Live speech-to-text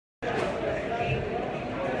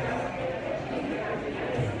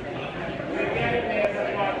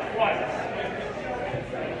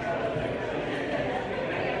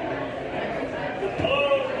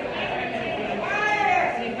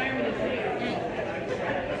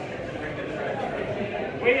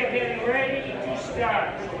We're getting ready to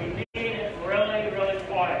start, so we need it really, really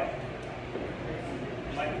quiet.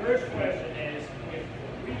 My first question is, if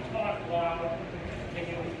we talk loud, can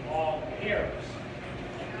you all hear us?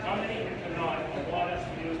 How many cannot want us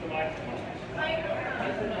to use the microphones?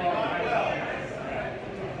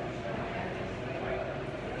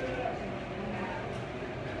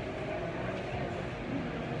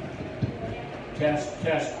 Test,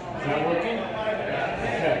 test. Is that working?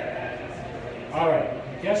 Okay. All right.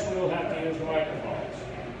 I guess we will have to use the microphones.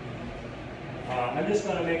 I'm just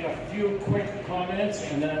going to make a few quick comments,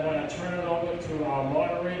 and then I'm going to turn it over to our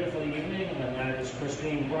moderator for the evening, and that is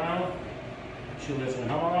Christine Brown. She lives in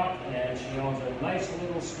Hummerock, and she owns a nice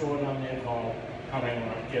little store down there called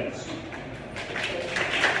Hummerock Gifts.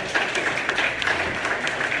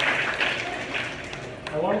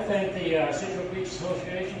 I want to thank the Scituate Beach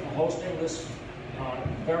Association for hosting this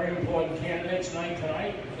very important candidates night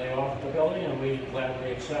tonight. They offered the building, and we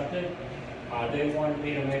gladly accepted. They wanted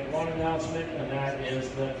me to make one announcement, and that is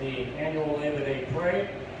that the annual Labor Day Parade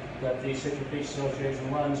that the Scituate Beach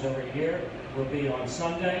Association runs every year will be on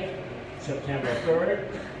Sunday, September 3rd,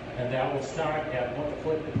 and that will start at, the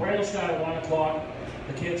parade will start at 1 o'clock.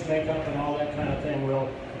 The kids' makeup and all that kind of thing will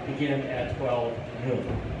begin at 12 noon.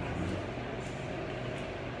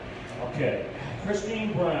 Okay,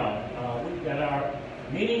 Christine Brown, we've got our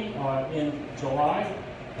meeting in July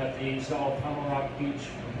at the South Hummerock Beach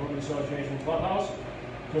Association Clubhouse.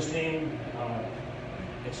 Christine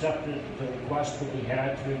accepted the request that we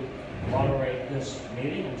had to moderate this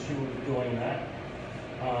meeting, and she will be doing that.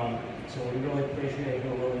 So we really appreciate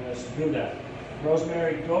her willingness to do that.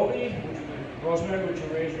 Rosemary Goby, Rosemary, would you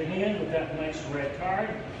raise your hand with that nice red card?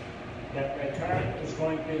 That red card is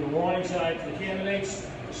going to be the warning sign for the candidates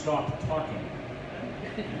to stop talking.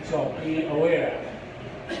 So be aware.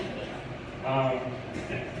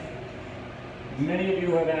 Many of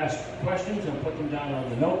you have asked questions and put them down on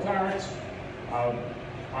the note cards.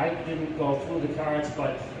 I didn't go through the cards,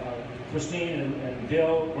 but Christine and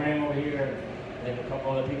Bill, Graham over here, and a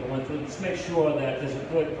couple other people went through. Let's make sure that there's a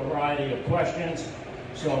good variety of questions.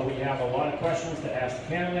 So we have a lot of questions to ask the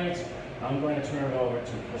candidates. I'm going to turn it over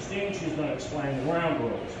to Christine. She's going to explain the ground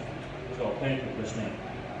rules. So thank you, Christine.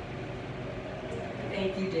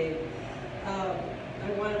 Thank you, Dave. I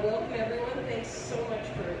want to welcome everyone. Thanks so much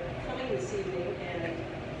for coming this evening. And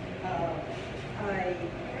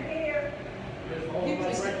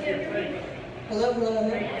Hello, hello.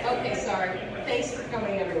 Okay, sorry. Thanks for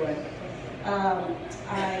coming, everyone.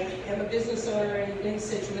 I am a business owner in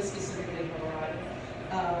Scituate, specifically Hummerock.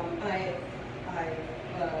 I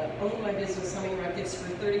owned my business, Hummerock Gifts, for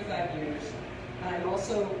 35 years. I'm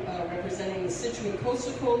also representing the Scituate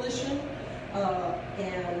Coastal Coalition,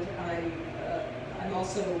 and I'm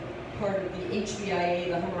also part of the HBIA,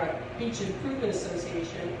 the Hummerock Beach Improvement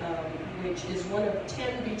Association, which is one of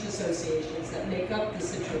 10 beach associations that make up the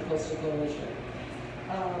Scituate Coastal Coalition.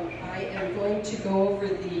 I am going to go over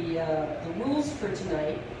the rules for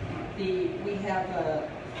tonight. We have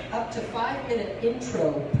up to 5-minute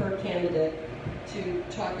intro per candidate to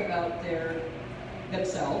talk about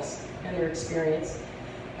themselves and their experience.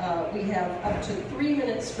 We have up to 3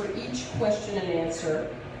 minutes for each question and answer,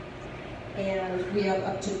 and we have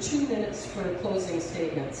up to 2 minutes for closing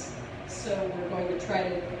statements. So we're going to try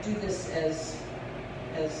to do this as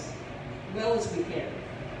well as we can.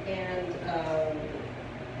 And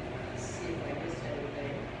let's see if I missed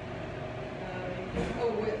anything.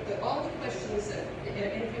 All the questions, and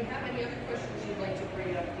if you have any other questions you'd like to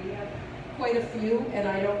bring up, we have quite a few, and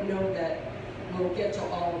I don't know that we'll get to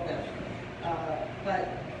all of them. But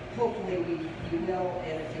hopefully we will,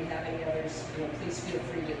 and if you have any others, please feel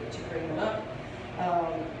free to bring them up.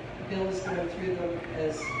 Bill is going through them.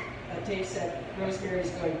 As Dave said, Rosemary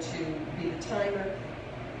is going to be the timer.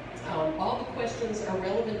 All the questions are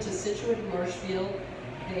relevant to Scituate and Marshfield.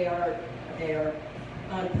 They are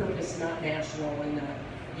on purpose, not national, and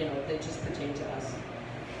they just pertain to us.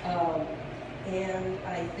 And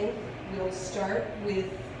I think we'll start with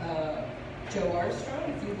Joe Armstrong.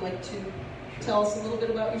 If you'd like to tell us a little bit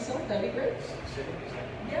about yourself, that'd be great.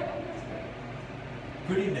 Yeah.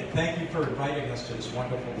 Good evening. Thank you for inviting us to this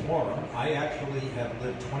wonderful forum. I actually have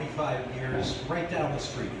lived 25 years right down the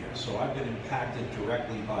street here, so I've been impacted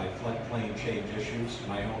directly by floodplain change issues.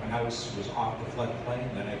 My own house was off the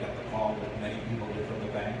floodplain, then I got the call that many people did from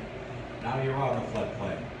the bank. Now you're on the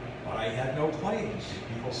floodplain. But I had no claims.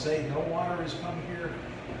 People say no water has come here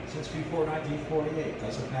since before 1948.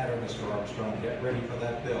 Doesn't matter, Mr. Armstrong. Get ready for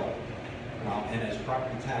that bill. And as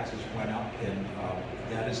property taxes went up, and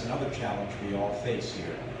that is another challenge we all face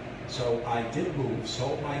here. So I did move,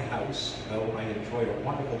 sold my house, though I enjoyed a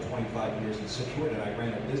wonderful 25 years in Scituate, and I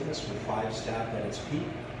ran a business with 5 staff at its peak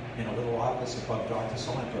in a little office above Dr.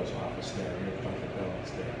 Salento's office there, near Dr.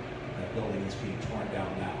 Bell's there. That building is being torn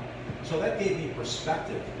down now. So that gave me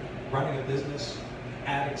perspective, running a business,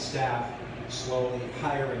 adding staff, slowly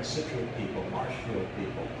hiring Scituate people, Marshfield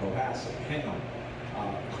people, Cohasset, Hingham,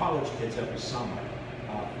 college kids every summer.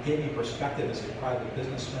 Gave me perspective as a private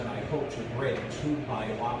businessman I hope to bring to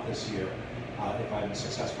my office here if I'm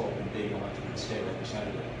successful in being elected to the state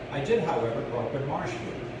representative. I did, however, grow up in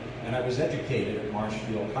Marshfield, and I was educated at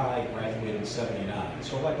Marshfield High, graduated in '79.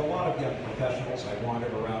 So like a lot of young professionals, I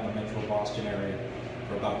wandered around the metro Boston area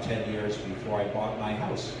for about 10 years before I bought my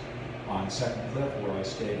house on Second Cliff, where I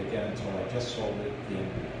stayed again until I just sold it in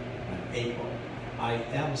April. I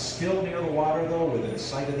am still near the water, though, within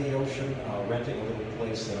sight of the ocean, renting a little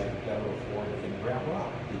place that I could better afford in Grand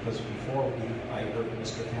Rock. Because before I heard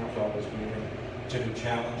Mr. Cantwell was moving to new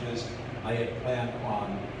challenges, I had planned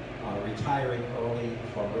on retiring early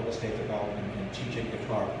from real estate development and teaching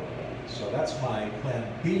guitar for a while. So that's my plan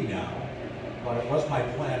B now, but it was my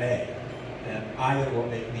plan A, and either will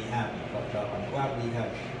make me happy. But I'm glad we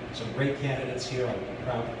have some great candidates here. I'd be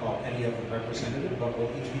proud to call any of them representative, but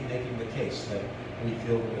we'll each be making the case that we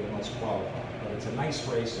feel we're the most qualified. But it's a nice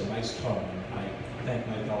race, a nice tone, and I thank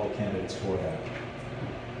my fellow candidates for that.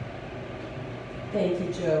 Thank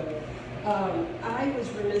you, Joe. I was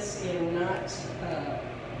remiss in not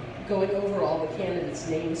going over all the candidates'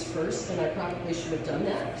 names first, and I probably should have done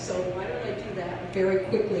that. So why don't I do that very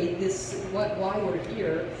quickly? Why we're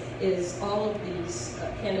here is all of these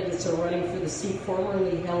candidates are running for the seat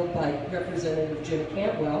formerly held by Representative Jim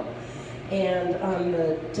Cantwell. And on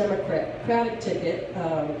the Democratic ticket,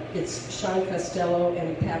 it's Sean Costello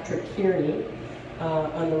and Patrick Kearney.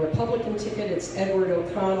 On the Republican ticket, it's Edward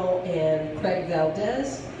O'Connell and Craig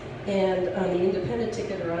Valdez. And on the independent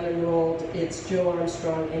ticket, or unenrolled, it's Joe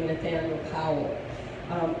Armstrong and Nathaniel Powell.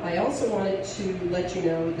 I also wanted to let you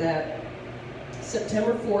know that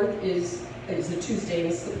September 4th is a Tuesday,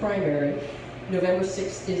 and it's the primary. November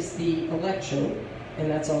 6th is the election, and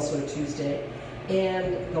that's also a Tuesday.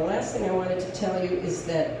 And the last thing I wanted to tell you is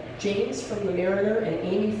that James from the Mariner and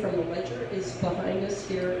Amy from the Ledger is behind us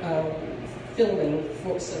here filming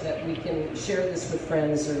so that we can share this with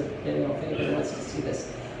friends, or if anybody wants to see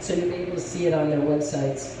this. So you'll be able to see it on their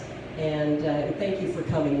websites. And thank you for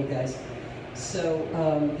coming, you guys. So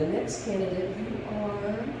the next candidate, you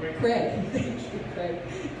are Craig. Thank you, Craig.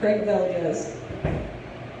 Craig Valdez.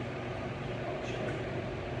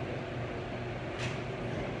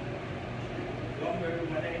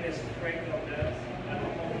 My name is Craig Valdez.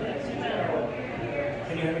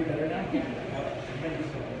 Can you hear me better now?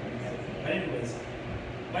 Anyways,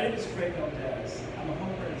 my name is Craig Valdez. I'm a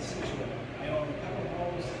homeowner in Scituate. I own a couple of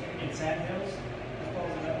homes in Sand Hills, as well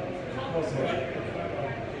as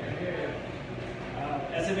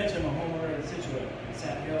as I mentioned, I'm a homeowner in Scituate.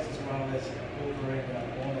 Sand Hills, as well as over in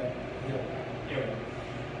Walnut Hill area.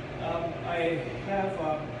 I have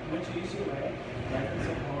went to UCLA, graduate in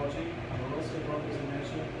psychology. I'm a real estate broker, as I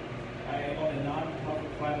mentioned. I own a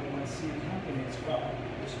non-profit 501c company as well,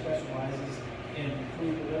 which specializes in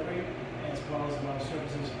food delivery, as well as a lot of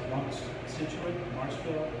services amongst Scituate,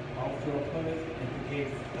 Marshfield, Alfred, Plymouth, and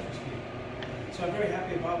Brigade, so I'm very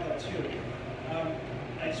happy about that too.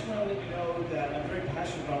 I just want to let you know that I'm very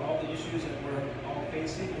passionate about all the issues that we're all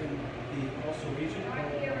facing in the coastal region,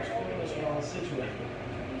 Marshfield, as well as Scituate.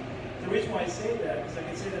 The reason why I say that is I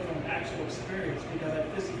can say that from actual experience, because I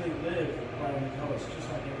physically live right on the coast, just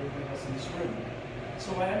like everybody else in this room.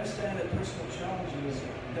 So I understand the personal challenges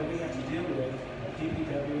that we have to deal with,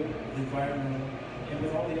 DPW, the environmental, and with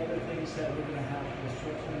all the other things that we're going to have with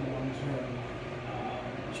short-term and long-term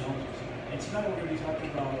challenges. And tonight we're going to be talking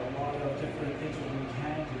about a lot of different things that we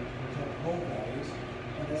can do to protect home values,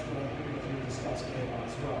 and that's what I'm going to discuss today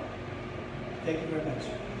as well. Thank you very much.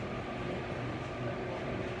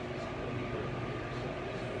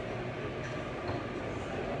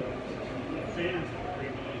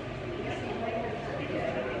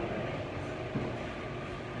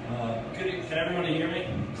 Can everyone hear me?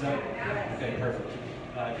 Okay, perfect.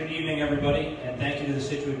 Good evening, everybody, and thank you to the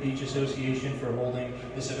Scituate Beach Association for holding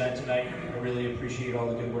this event tonight. I really appreciate all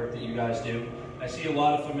the good work that you guys do. I see a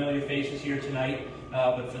lot of familiar faces here tonight,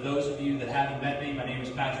 but for those of you that haven't met me, my name is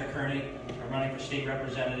Patrick Kearney. I'm running for state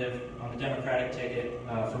representative on the Democratic ticket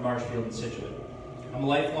for Marshfield and Scituate. I'm a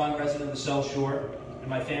lifelong resident of the South Shore, and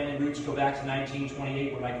my family roots go back to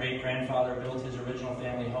 1928 when my great-grandfather built his original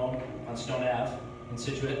family home on Stone Ave in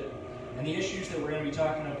Scituate. And the issues that we're going to be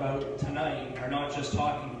talking about tonight are not just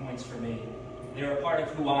talking points for me. They're a part of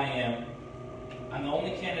who I am I'm the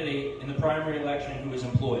only candidate in the primary election who is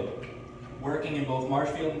employed, working in both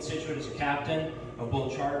Marshfield and Scituate as a captain of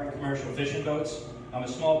both charter and commercial fishing boats. I'm a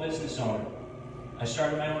small business owner. I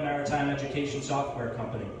started my own maritime education software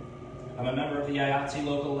company. I'm a member of the IATSE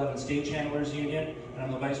Local 11 Stage Handlers Union, and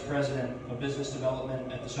I'm the Vice President of Business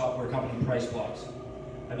Development at the software company PriceBlocks.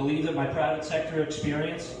 I believe that my private sector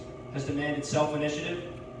experience has demanded self-initiative,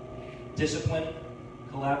 discipline,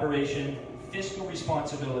 collaboration, fiscal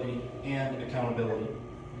responsibility, and accountability.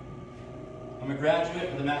 I'm a graduate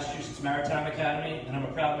of the Massachusetts Maritime Academy, and I'm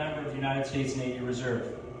a proud member of the United States Navy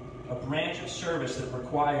Reserve, a branch of service that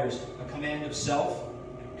requires a command of self,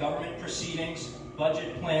 government proceedings,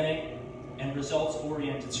 budget planning, and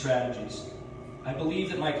results-oriented strategies. I believe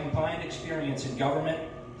that my combined experience in government,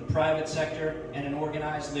 the private sector, and in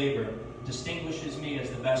organized labor distinguishes me as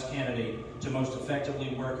the best candidate to most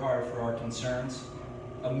effectively work hard for our concerns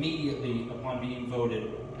immediately upon being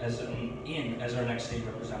voted as our next state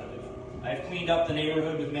representative. I have cleaned up the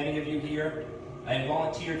neighborhood with many of you here. I have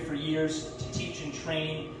volunteered for years to teach and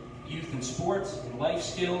train youth in sports and life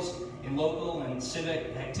skills, in local and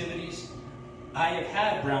civic activities. I have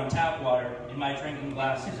had brown tap water in my drinking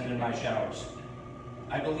glasses and in my showers.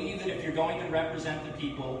 I believe that if you're going to represent the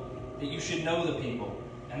people, that you should know the people.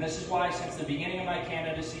 And this is why, since the beginning of my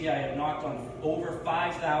candidacy, I have knocked on over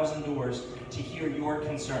 5,000 doors to hear your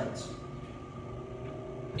concerns.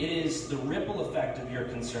 It is the ripple effect of your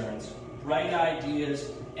concerns, bright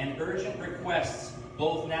ideas, and urgent requests,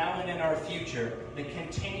 both now and in our future, that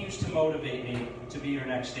continues to motivate me to be your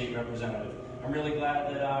next state representative. I'm really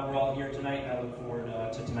glad that we're all here tonight, and I look forward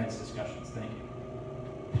to tonight's discussions. Thank you.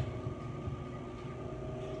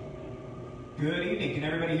 Good evening. Can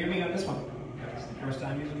everybody hear me on this one? It's the first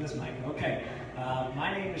time using this mic. Okay.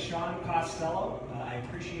 My name is Sean Costello. I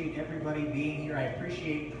appreciate everybody being here. I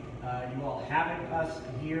appreciate you all having us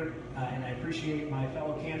here, and I appreciate my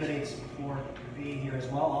fellow candidates for being here as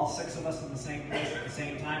well. All 6 of us in the same place at the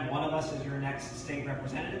same time. One of us is your next state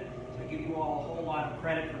representative. So I give you all a whole lot of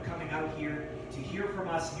credit for coming out here to hear from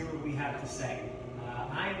us, hear what we have to say.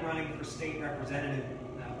 I'm running for state representative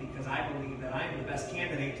because I believe that I am the best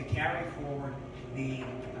candidate to carry forward the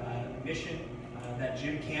mission that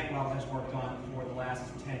Jim Cantwell has worked on for the last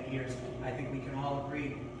 10 years. I think we can all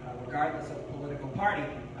agree, regardless of political party,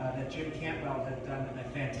 that Jim Cantwell has done a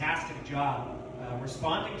fantastic job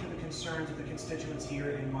responding to the concerns of the constituents here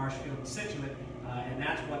in Marshfield and Scituate, and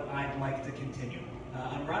that's what I'd like to continue.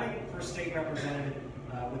 I'm running for state representative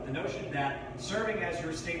with the notion that serving as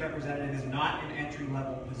your state representative is not an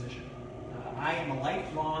entry-level position. I am a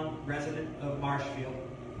lifelong resident of Marshfield.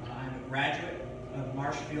 I'm a graduate of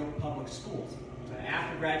Marshfield Public Schools.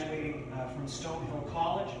 After graduating from Stonehill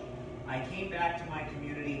College, I came back to my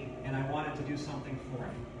community and I wanted to do something for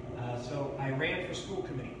it. So I ran for school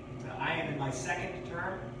committee. I am in my 2nd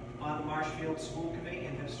term on the Marshfield School Committee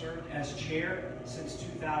and have served as chair since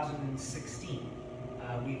 2016.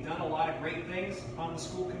 We've done a lot of great things on the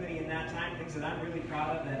school committee in that time, things that I'm really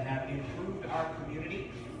proud of that have improved our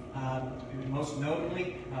community. Most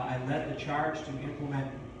notably, I led the charge to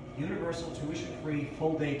implement universal tuition-free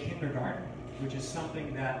full-day kindergarten, which is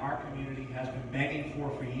something that our community has been begging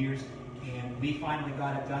for years, and we finally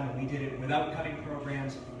got it done, and we did it without cutting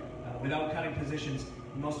programs, without cutting positions,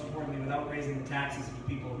 and most importantly, without raising the taxes of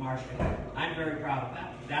the people of Marshfield. I'm very proud of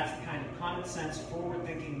that. That's the kind of common sense,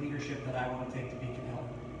 forward-thinking leadership that I want to take to Beacon Hill.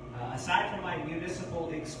 Aside from my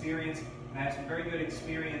municipal experience, I have some very good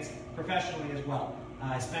experience professionally as well.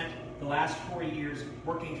 I spent the last 4 years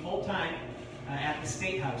working full-time at the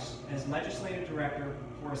State House as legislative director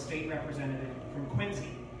for a state representative from Quincy,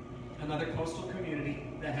 another coastal community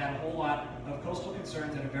that had a whole lot of coastal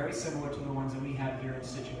concerns that are very similar to the ones that we have here in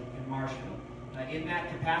Scituate and Marshfield. In that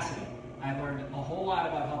capacity, I learned a whole lot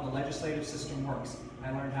about how the legislative system works.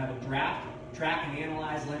 I learned how to draft, track, and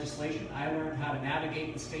analyze legislation. I learned how to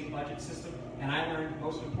navigate the state budget system, and I learned,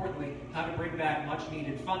 most importantly, how to bring back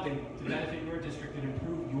much-needed funding to benefit your district and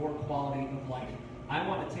improve your quality of life. I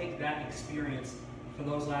want to take that experience for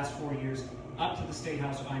those last 4 years up to the State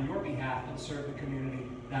House on your behalf and serve the community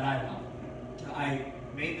that I love. I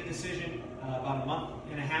made the decision about a month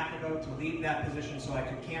and a half ago to leave that position so I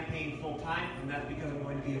could campaign full-time, and that's because I'm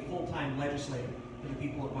going to be a full-time legislator for the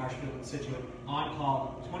people of Marshfield and Scituate, on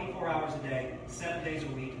call 24 hours a day, 7 days a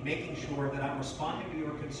week, making sure that I'm responding to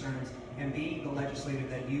your concerns and being the legislator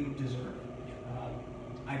that you deserve.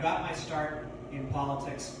 I got my start in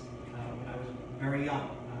politics when I was very young.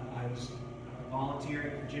 I was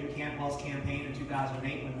volunteering for Jim Cantwell's campaign in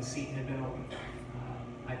 2008 when the seat had been open.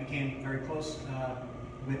 I became very close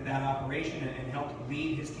with that operation and helped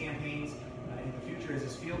lead his campaigns in the future as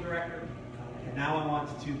his field director, and now I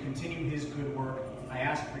want to continue his good work. I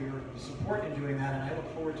ask for your support in doing that, and I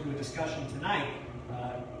look forward to a discussion tonight,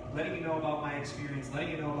 letting you know about my experience,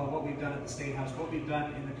 letting you know about what we've done at the State House, what we've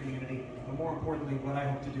done in the community, but more importantly, what I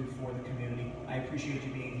hope to do for the community. I appreciate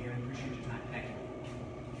you being here and appreciate your time. Thank you.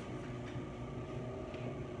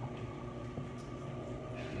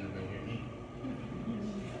 Everybody hear me?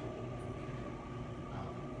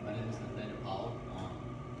 My name is Nathaniel Powell.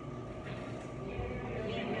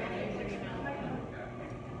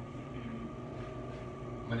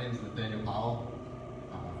 My name is Nathaniel Powell.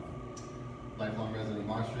 Lifelong resident of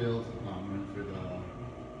Marshfield. I'm running for the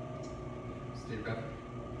state rep,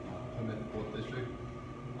 Plymouth 4th District.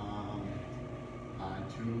 I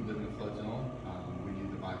too live in a flood zone. We need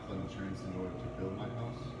to buy flood insurance in order to build my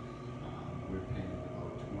house. We're paying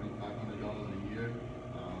about $2,500 a year,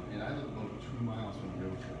 and I live about 2 miles from the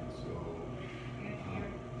ocean. So,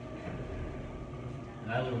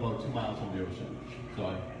 and I live about 2 miles from the ocean. So,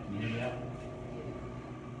 can you hear me now?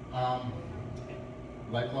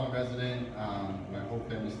 Lifelong resident. My whole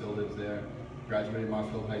family still lives there. Graduated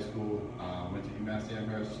Marshfield High School. Went to UMass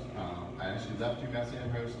Amherst. I actually left UMass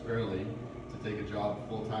Amherst early to take a job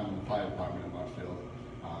full-time in the fire department in Marshfield.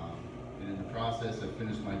 And in the process, I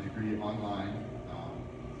finished my degree online.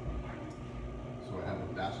 So I have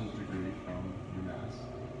a bachelor's degree from UMass.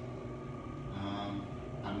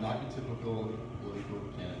 I'm not your typical political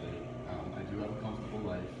candidate. I do have a comfortable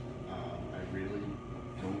life. I really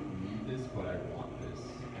don't need this, but I want this.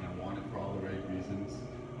 And I want it for all the right reasons.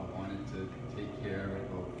 I wanted to take care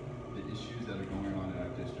of the issues that are going on in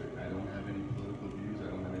our district. I don't have any political views.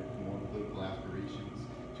 I don't have any more political aspirations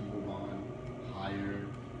to move on higher,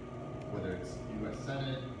 whether it's U.S.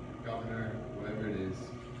 Senate, governor, whatever it is.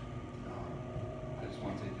 I just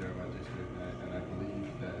want to take care of our district, and I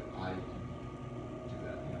believe that I can do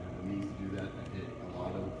that. And I have the means to do that. I hit a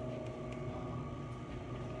lot of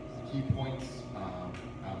key points. I'm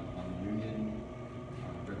a union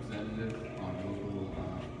representative on the local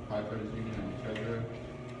firefighters union. I'm the treasurer.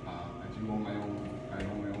 I do own my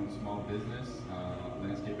own small business,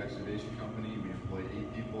 landscape excavation company. We employ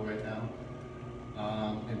 8 people right now.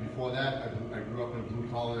 And before that, I grew up in a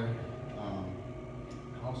blue-collar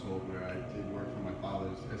household where I did work for my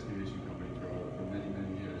father's excavation company for many,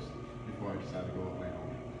 many years before I decided to go on my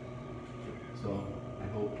own. So I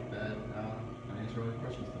hope that I answer all your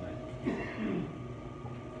questions tonight.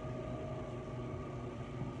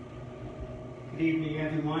 Good evening,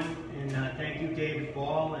 everyone, and thank you, David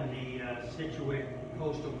Ball and the Scituate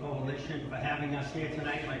Coastal Coalition, for having us here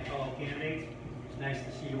tonight, my fellow candidates. It's nice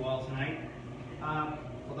to see you all tonight.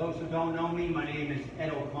 For those who don't know me, my name is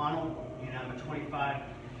Ed O'Connell, and I'm a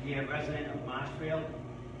 25-year resident of Marshfield.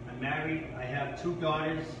 I'm married. I have 2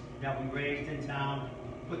 daughters that we raised in town,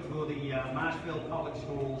 put through the Marshfield Public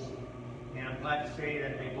Schools, and I'm glad to say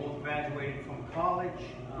that they both graduated from college,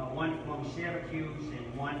 one from Syracuse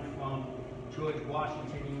and one from George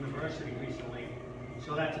Washington University recently.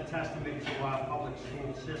 So that's a testament to our public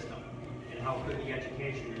school system and how good the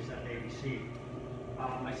education is that they receive.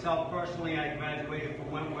 Myself personally, I graduated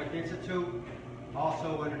from Wentworth Institute,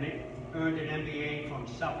 also earned an MBA from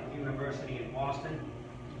Suffolk University in Boston.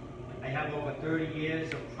 I have over 30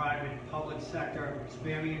 years of private public sector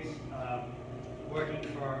experience working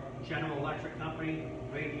for General Electric Company,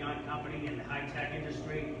 Raytheon Company, in the high-tech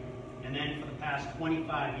industry, and then for the past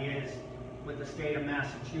 25 years with the state of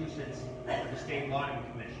Massachusetts for the State Lottery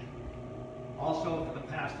Commission. Also, for the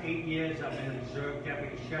past 8 years, I've been a reserve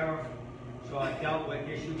deputy sheriff, so I've dealt with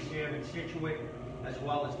issues here in Scituate, as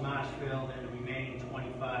well as Marshfield and the remaining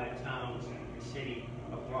 25 towns in the city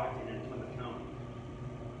of Brockton and Plymouth County.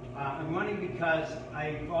 I'm running because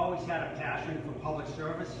I've always had a passion for public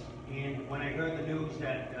service, and when I heard the news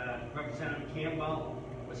that Representative Cantwell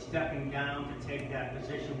was stepping down to take that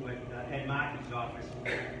position with Ed Markey's office,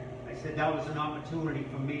 I said that was an opportunity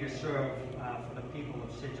for me to serve for the people of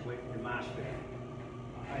Scituate and Marshfield.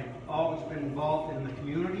 I've always been involved in the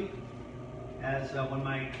community. As when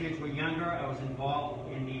my kids were younger, I was involved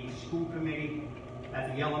in the school committee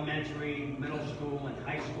at the elementary, middle school, and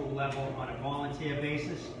high school level on a volunteer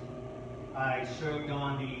basis. I served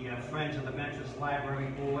on the Friends of the Ventures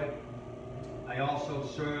Library Board. I also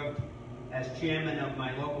served as chairman of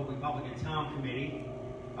my local Republican Town Committee.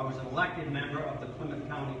 I was an elected member of the Plymouth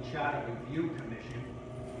County Charter Review Commission,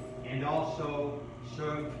 and also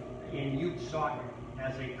served in youth soccer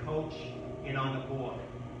as a coach and on the board.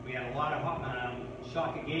 We had a lot of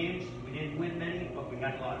soccer games. We didn't win many, but we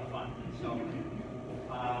had a lot of fun. So,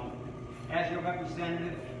 as your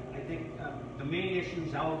representative, I think the main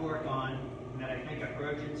issues I'll work on that I think are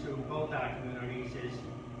urgent to both our communities is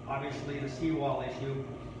obviously the seawall issue.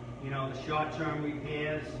 You know, the short-term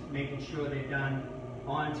repairs, making sure they're done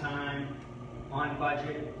on time, on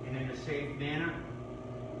budget, and in a safe manner.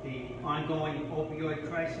 The ongoing opioid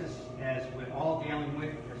crisis, as we're all dealing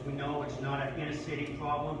with, as we know, it's not an inner-city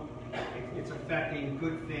problem. It's affecting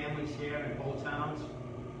good families here in both towns.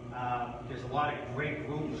 There's a lot of great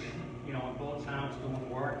groups, you know, in both towns doing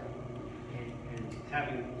work and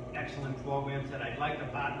having excellent programs that I'd like to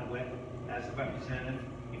partner with as a representative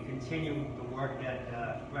and continue the work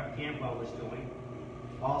that Rep. Cantwell was doing.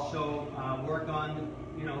 Also, work on,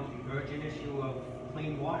 you know, the urgent issue of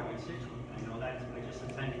clean water in Scituate. I know that I just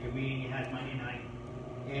attended your meeting you had Monday night,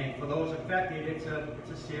 and for those affected, it's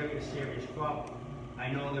a serious problem. I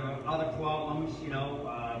know there are other problems, you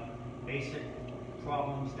know, basic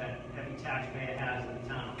problems that every taxpayer has in the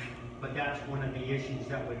town, but that's one of the issues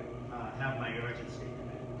that would have my urgency.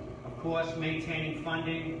 Of course, maintaining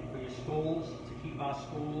funding for your schools, to keep our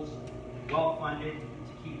schools well funded,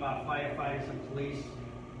 to keep our firefighters and police,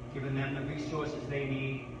 giving them the resources they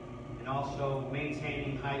need, and also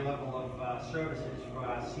maintaining high level of services for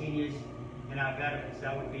our seniors and our veterans.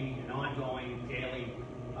 That would be an ongoing daily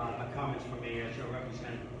occurrence for me as your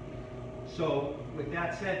representative. So with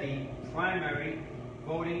that said, the primary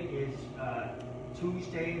voting is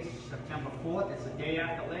Tuesday, September 4th. It's the day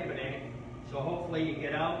after Labor Day. So hopefully you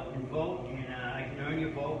get out and vote, and I can earn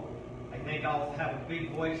your vote. I think I'll have a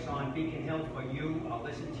big voice on Beacon Hill for you. I'll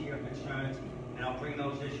listen to your concerns, and I'll bring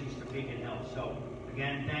those issues to Beacon Hill. So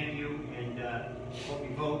again, thank you, and hope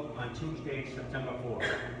you vote on Tuesday, September 4th.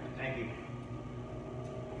 Thank you.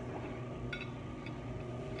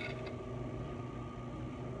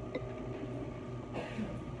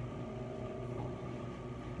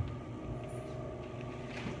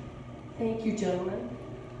 Thank you, gentlemen.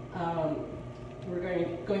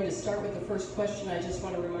 We're going to start with the first question. I just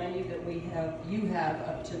want to remind you that you have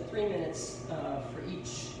up to 3 minutes for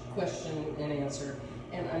each question and answer,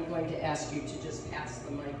 and I'm going to ask you to just pass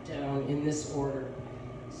the mic down in this order.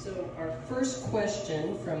 So our first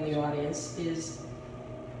question from the audience is,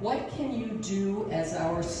 what can you do as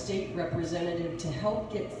our state representative to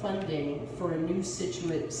help get funding for a new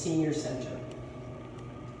Scituate Senior Center?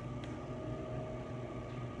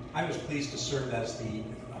 I was pleased to serve as the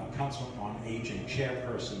Council on Aging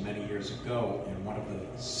chairperson many years ago in one of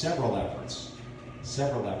the several efforts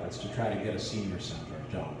to try to get a senior center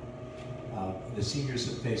done. The seniors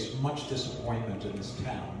have faced much disappointment in this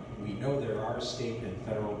town. We know there are state and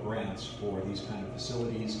federal grants for these kind of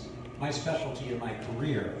facilities. My specialty in my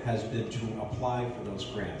career has been to apply for those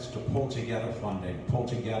grants, to pull together funding, pull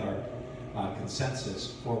together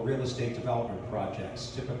consensus for real estate development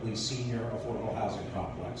projects, typically senior affordable housing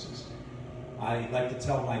complexes. I like to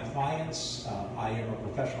tell my clients I am a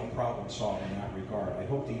professional problem solver in that regard. I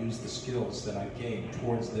hope to use the skills that I've gained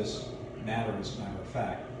towards this matter, as a matter of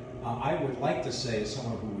fact. I would like to say, as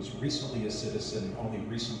someone who was recently a citizen and only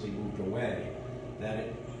recently moved away, that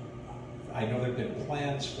I know there have been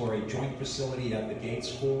plans for a joint facility at the Gate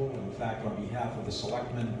School. In fact, on behalf of the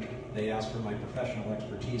selectmen, they asked for my professional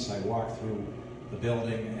expertise. I walked through the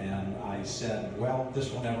building and I said, well,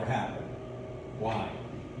 this will never happen. Why?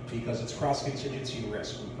 Because it's cross-contingency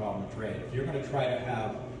risk, we call them trade. If you're going to try to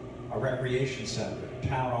have a recreation center,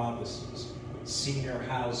 town offices, senior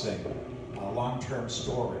housing, long-term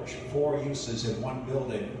storage, 4 uses in one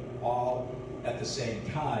building, all at the same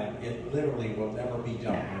time, it literally will never be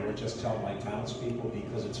done. I will just tell my townspeople,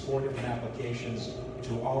 because it's 4 different applications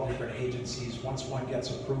to all different agencies. Once one gets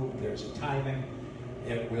approved, there's a timing.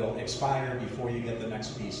 It will expire before you get the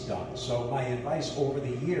next piece done. So my advice over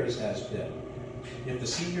the years has been, if the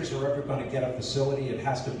seniors are ever going to get a facility, it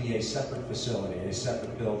has to be a separate facility, a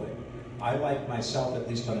separate building. I like myself, at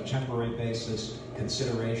least on a temporary basis,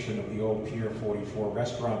 consideration of the old Pier 44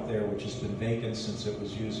 restaurant there, which has been vacant since it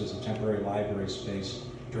was used as a temporary library space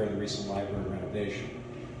during the recent library renovation.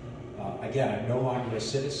 Again, I'm no longer a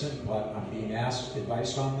citizen, but I'm being asked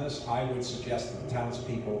advice on this. I would suggest that the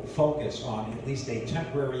townspeople focus on at least a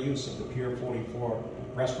temporary use of the Pier 44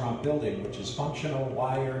 restaurant building, which is functional,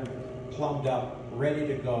 wired, plumbed up, ready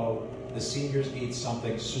to go. The seniors need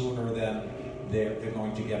something sooner than they're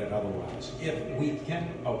going to get it otherwise. If we can,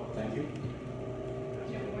 oh, thank you.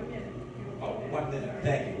 Oh, 1 minute,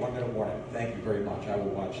 thank you, 1 minute warning. Thank you very much, I will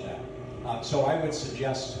watch that. So I would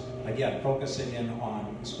suggest, again, focusing in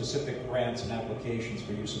on specific grants and applications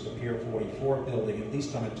for use of the Pier 44 building, at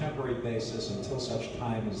least on a temporary basis, until such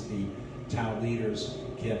time as the town leaders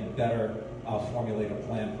can better formulate a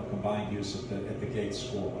plan for combined use at the Gate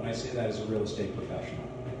School. And I say that as a real estate professional.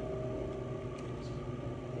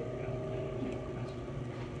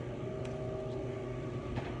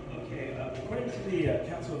 Okay, according to the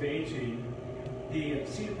Council of Aging, The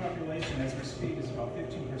senior population as we speak is about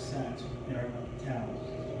 15% in our town.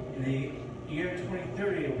 In the year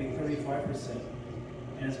 2030, it will be 35%.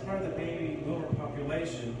 And as part of the baby boomer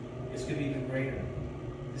population, it's going to be even greater.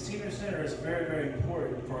 The senior center is very, very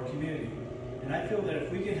important for our community. And I feel that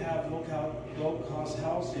if we could have low-cost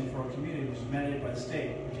housing for our community, which is mandated by the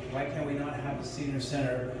state, why can't we not have a senior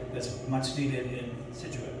center that's much needed in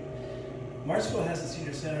Scituate? Marshfield has a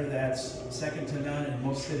senior center that's second to none in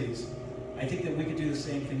most cities. I think that we could do the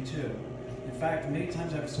same thing too. In fact, many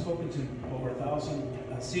times I've spoken to over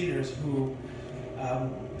 1,000 seniors who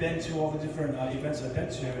been to all the different events I've been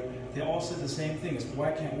to. They all said the same thing: is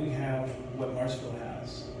why can't we have what Marshfield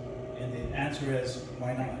has? And the answer is,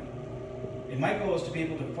 why not? And my goal is to be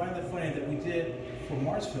able to find the funding that we did for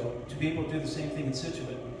Marshfield to be able to do the same thing in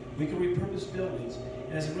Scituate. We could repurpose buildings.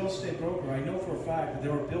 And as a real estate broker, I know for a fact that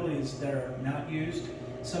there are buildings that are not used,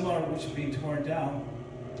 some of which are being torn down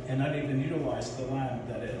and not even utilized, the land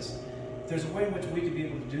that is. There's a way in which we could be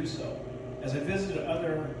able to do so. As I visited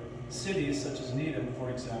other cities, such as Needham, for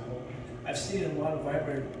example, I've seen a lot of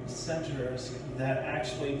vibrant centers that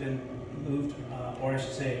actually been moved, or I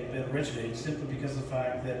should say, been originated simply because of the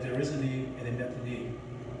fact that there is a need and they met the need.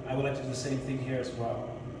 I would like to do the same thing here as well.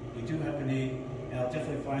 We do have a need, and I'll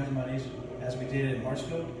definitely find the monies as we did in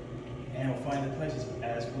Marshfield, and we'll find the places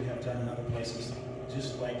as we have done in other places,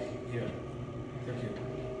 just like here. Thank you.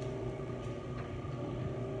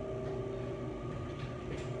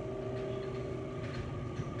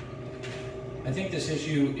 I think this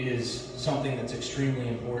issue is something that's extremely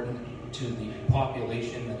important to the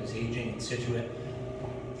population that is aging in Scituate.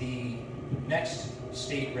 The next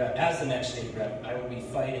state rep, as the next state rep, I will be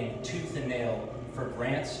fighting tooth and nail for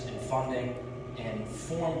grants and funding and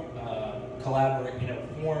form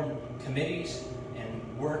form committees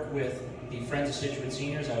and work with the Friends of Scituate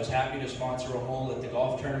Seniors. I was happy to sponsor a hole at the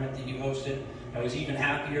golf tournament that you hosted. I was even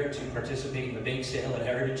happier to participate in the bake sale at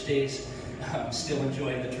Heritage Days. I'm still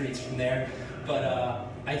enjoying the treats from there. But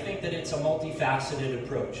I think that it's a multifaceted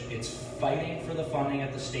approach. It's fighting for the funding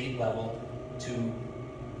at the state level to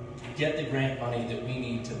get the grant money that we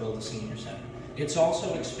need to build a senior center. It's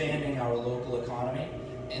also expanding our local economy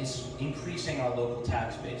and increasing our local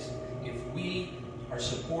tax base. If we are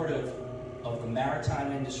supportive of the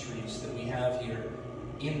maritime industries that we have here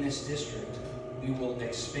in this district, we will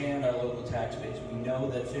expand our local tax base. We know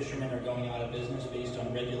that fishermen are going out of business based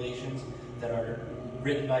on regulations that are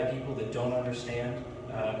written by people that don't understand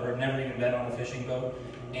or have never even been on a fishing boat.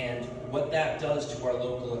 And what that does to our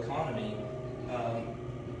local economy,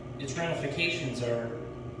 its ramifications are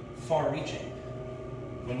far-reaching.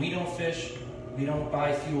 When we don't fish, we don't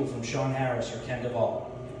buy fuel from Sean Harris or Ken Duvall.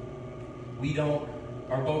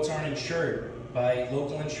 Our boats aren't insured by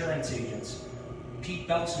local insurance agents. Pete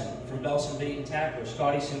Belson from Belson Bait and Tackler,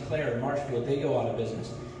 Scotty Sinclair in Marshfield, they go out of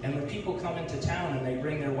business. And when people come into town and they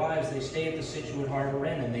bring their wives, they stay at the Scituate Harbor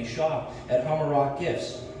Inn and they shop at Hummer Rock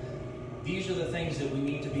Gifts. These are the things that we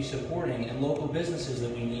need to be supporting, and local businesses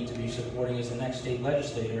that we need to be supporting as the next state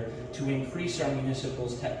legislator to increase our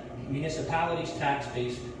municipality's tax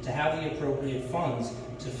base, to have the appropriate funds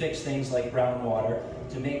to fix things like groundwater,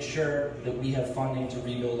 to make sure that we have funding to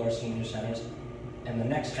rebuild our senior centers. And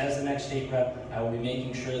as the next state rep, I will be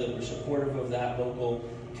making sure that we're supportive of that local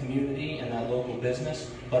community and that local business,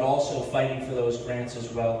 but also fighting for those grants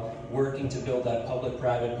as well, working to build that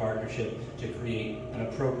public-private partnership to create an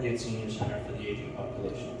appropriate senior center for the aging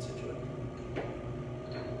population in Scituate.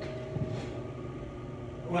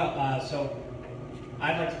 Well, so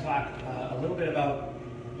I'd like to talk a little bit about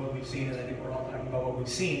what we've seen, as I think we're all talking about what we've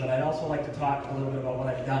seen, but I'd also like to talk a little bit about what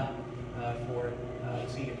I've done for the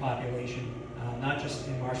senior population, not just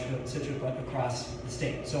in Marshfield and Scituate, but across the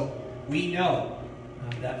state. So we know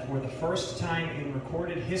that for the first time in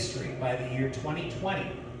recorded history, by the year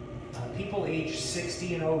 2020, people aged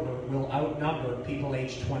 60 and over will outnumber people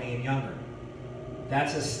aged 20 and younger.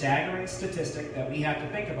 That's a staggering statistic that we have to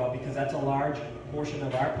think about, because that's a large portion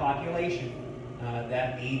of our population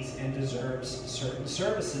that needs and deserves certain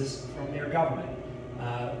services from their government.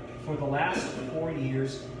 For the last 4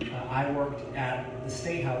 years, I worked at the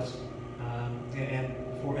State House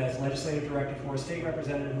as legislative director for a state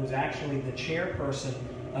representative who was actually the chairperson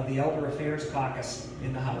of the Elder Affairs Caucus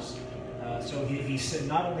in the House. So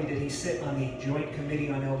not only did he sit on the Joint Committee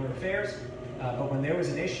on Elder Affairs, but when there was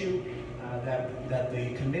an issue that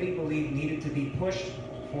the committee believed needed to be pushed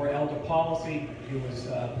for elder policy, it was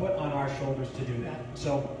put on our shoulders to do that.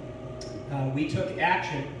 So we took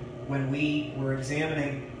action when we were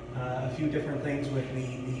examining a few different things with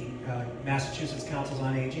the Massachusetts Councils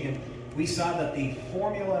on Aging, and we saw that the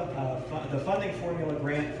formula, the funding formula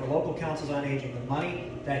grant for local councils on aging, the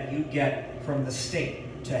money that you get from the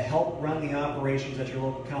state to help run the operations at your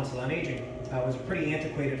local council on aging, was a pretty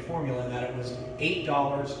antiquated formula in that it was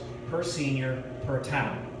 $8 per senior per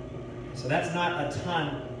town. So that's not a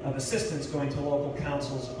ton of assistance going to local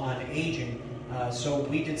councils on aging. So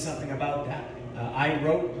we did something about that. I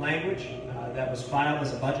wrote language that was filed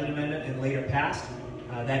as a budget amendment and later passed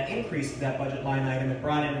that increased that budget line item. It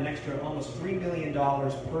brought in an extra almost $3 million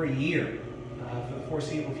per year for the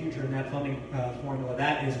foreseeable future in that funding formula.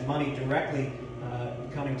 That is money directly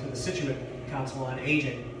coming to the Scituate Council on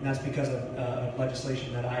Aging, and that's because of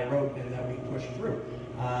legislation that I wrote and that we pushed through.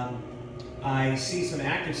 I see some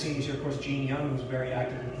active seniors here. Of course, Gene Young, who's very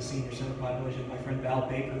active with the senior center population. My friend Val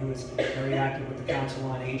Baker, who is very active with the Council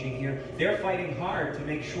on Aging here. They're fighting hard to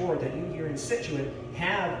make sure that you here in Scituate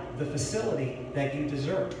have the facility that you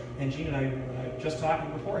deserve. And Gene and I were just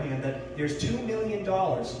talking beforehand that there's $2 million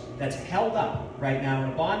that's held up right now in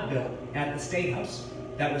a bond bill at the State House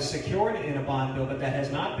that was secured in a bond bill, but that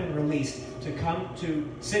has not been released to come to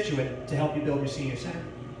Scituate to help you build your senior center.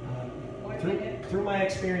 Through my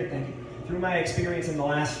experience, thank you. Through my experience in the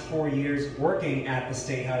last 4 years working at the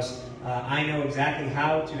State House, I know exactly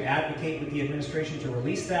how to advocate with the administration to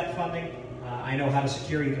release that funding. I know how to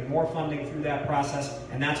secure even more funding through that process,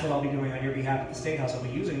 and that's what I'll be doing on your behalf at the State House. I'll be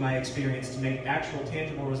using my experience to make actual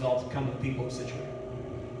tangible results come to the people of Scituate.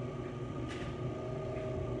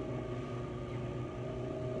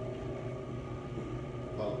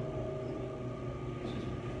 Well,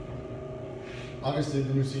 obviously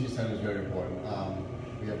the new senior center is very important.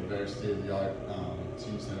 We have a very state-of-the-art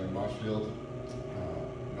senior center in Marshfield.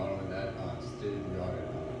 Not only that,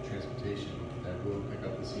 state-of-the-art transportation that will pick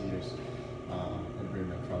up the seniors and bring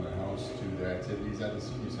them from their house to their activities at the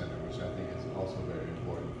senior center, which I think is also very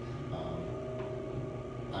important.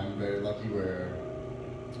 I'm very lucky where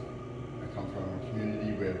I come from a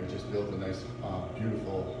community where we just built a nice,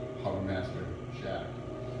 beautiful harbor master shack.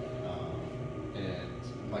 And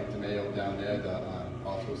Mike DeMayo down there,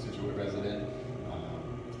 also a Scituate resident,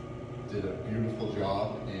 did a beautiful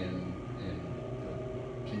job, and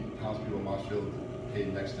the townspeople of Marshfield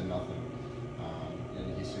paid next to nothing.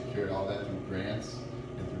 And he secured all that through grants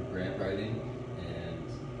and through grant writing.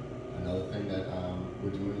 And another thing that we're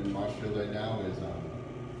doing in Marshfield right now is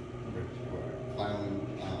we're filing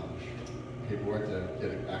paperwork to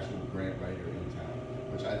get an actual grant writer in town,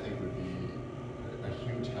 which I think would be a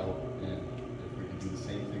huge help. And if we could do the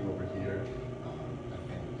same thing over here, I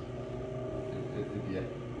think it'd be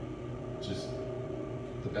just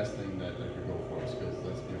the best thing that could go for us, because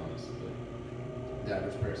let's be honest, the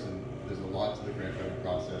average person, there's a lot to the grant writing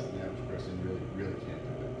process, and the average person really can't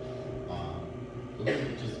do it. So those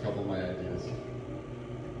are just a couple of my ideas.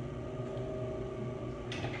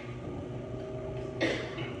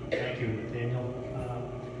 Thank you, Nathaniel.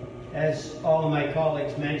 As all of my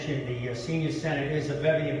colleagues mentioned, the senior center is a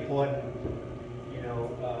very important,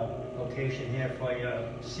 location here for your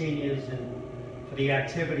seniors and for the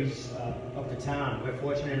activities of the town. We're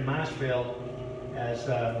fortunate in Marshfield, as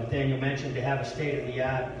Nathaniel mentioned, to have a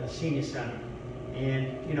state-of-the-art senior center.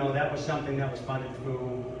 And, that was something that was funded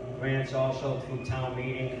through grants, also through town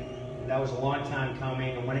meeting. That was a long time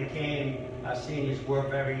coming, and when it came, our seniors were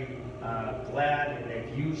very glad, and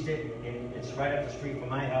they've used it, and it's right up the street from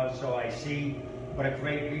my house, so I see what a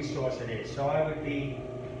great resource it is. So I would be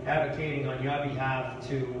advocating on your behalf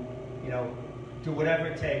to, do whatever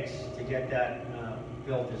it takes to get that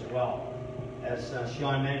built as well. As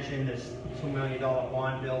Sean mentioned, this $2 million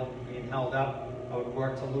bond bill being held up. I would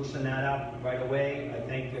work to loosen that up right away. I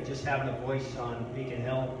think just having a voice on Beacon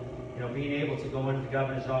Hill, being able to go into the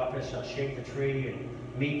governor's office, shake the tree, and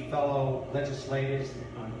meet fellow legislators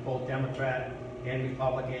on both Democrat and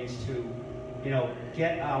Republicans to,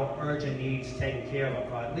 get our urgent needs taken care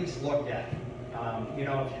of, or at least looked at. If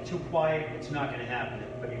you're too quiet, it's not going to happen.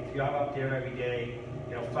 But if you're up there every day,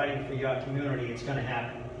 fighting for your community, it's going to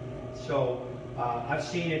happen. So I've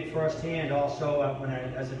seen it firsthand also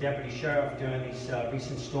as a deputy sheriff during these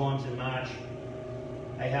recent storms in March.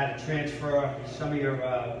 I had to transfer some of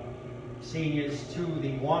your seniors to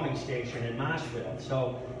the warming station in Marshfield.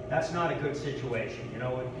 So that's not a good situation.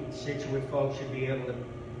 Scituate folks should be able to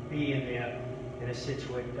be in a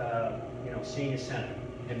Scituate, senior center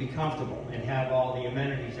and be comfortable and have all the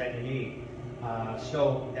amenities that you need.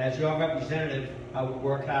 So as your representative, I would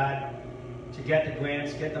work hard to get the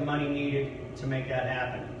grants, get the money needed to make that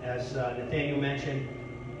happen. As Nathaniel mentioned,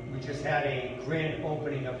 we just had a grand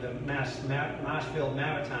opening of the Marshfield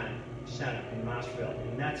Maritime Center in Marshfield,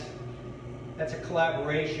 and that's a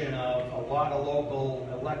collaboration of a lot of local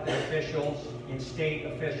elected officials and state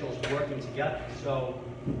officials working together. So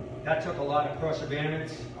that took a lot of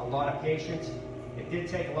perseverance, a lot of patience. It did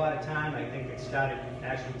take a lot of time. I think it started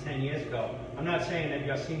actually 10 years ago. I'm not saying that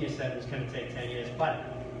your senior said it's going to take 10 years, but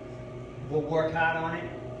we'll work hard on it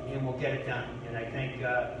and we'll get it done. And I think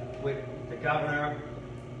with the governor,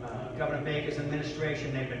 Governor Baker's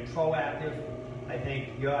administration, they've been proactive. I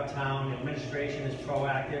think your town administration is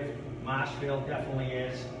proactive. Marshfield definitely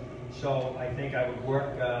is. So I think I would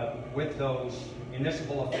work with those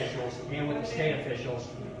municipal officials and with the state officials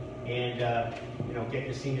and you know, get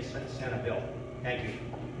the senior center built. Thank you.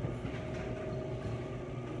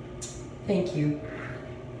 Thank you.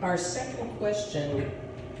 Our second question,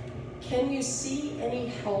 can you see any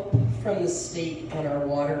help from the state on our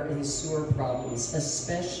water and sewer problems,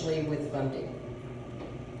 especially with funding?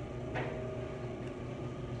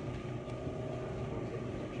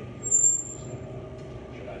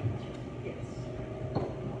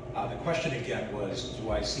 The question again was, do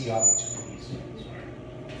I see opportunities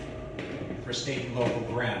for state and local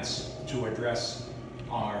grants to address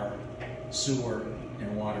our sewer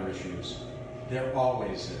and water issues? There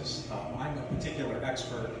always is. I'm a particular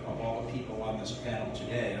expert of all the people on this panel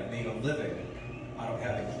today. I've made a living out of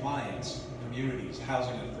having clients, communities,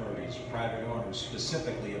 housing authorities, private owners,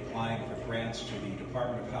 specifically applying for grants to the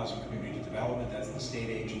Department of Housing and Community Development, that's the state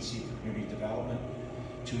agency for community development,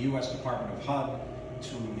 to U.S. Department of HUD,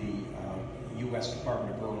 to the U.S.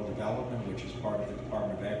 Department of Rural Development, which is part of the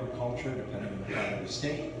Department of Agriculture, depending on the part of the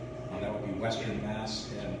state. That would be Western Mass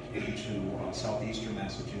and into southeastern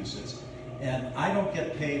Massachusetts. And I don't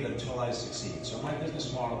get paid until I succeed. So my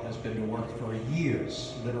business model has been to work for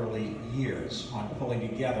years, literally years, on pulling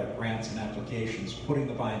together grants and applications, putting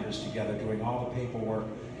the binders together, doing all the paperwork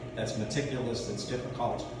that's meticulous, that's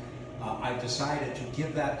difficult. I decided to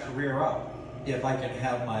give that career up if I could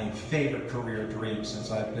have my favorite career dream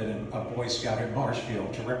since I've been a Boy Scout in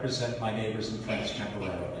Marshfield, to represent my neighbors and friends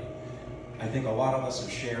temporarily. I think a lot of us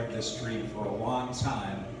have shared this dream for a long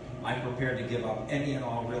time. I'm prepared to give up any and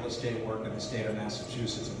all real estate work in the state of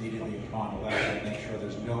Massachusetts immediately upon election to make sure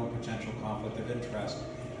there's no potential conflict of interest.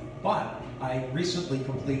 But I recently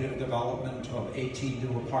completed a development of 18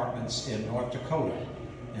 new apartments in North Dakota.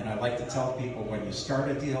 And I like to tell people, when you start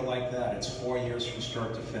a deal like that, it's 4 years from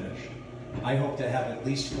start to finish. I hope to have at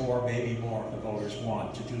least 4, maybe more, if the voters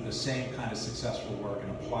want, to do the same kind of successful work and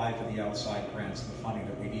apply for the outside grants and the funding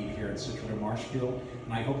that we need here in Scituate and Marshfield.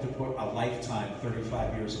 And I hope to put a lifetime,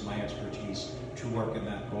 35 years of my expertise to work in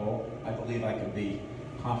that goal. I believe I can be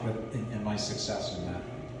confident in my success in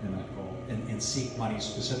that goal, and seek money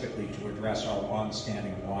specifically to address our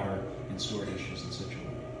long-standing water and sewer issues in Scituate.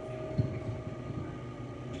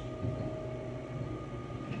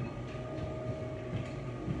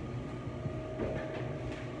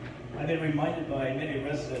 I've been reminded by many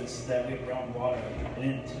residents that we have groundwater, and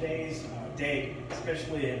in today's date,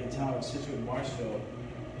 especially in the town of Scituate and Marshfield,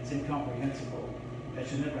 it's incomprehensible. That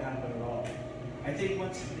should never happen at all. I think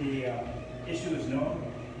once the issue is known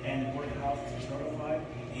and the Board of Health is notified,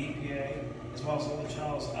 the EPA, as well as all the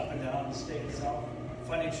channels up and down the state itself,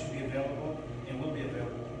 funding should be available and will be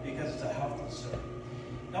available because it's a health concern.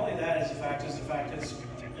 Not only that is the fact it's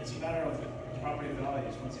a matter of property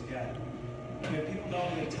values once again. When people know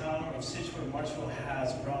that the town of Scituate and Marshfield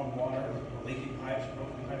has groundwater, or leaky pipes,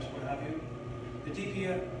 broken pipes, what have you, the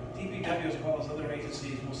DPW as well as other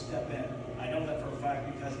agencies will step in. I know that for a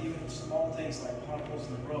fact because even small things like potholes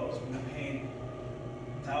in the roads, when you're paying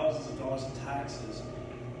thousands of dollars in taxes,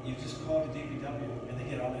 you just call the DPW and they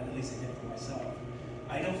get on it, at least they did for myself.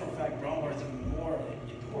 I know for a fact groundwater is even more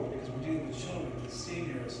important because we're dealing with children,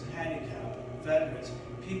 seniors, handicapped, veterans,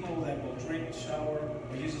 people that will drink, shower,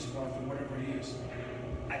 or use this water for whatever use.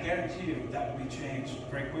 I guarantee you that will be changed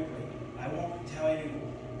very quickly. I won't tell you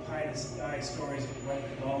pie in the sky stories of what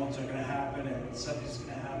loans are going to happen and something's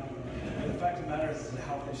going to happen. But the fact of the matter is it's a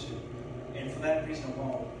health issue. And for that reason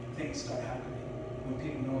alone, things start happening when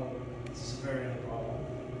people know the severity of the problem.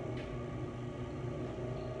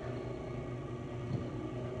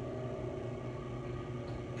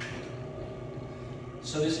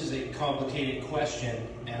 So this is a complicated question,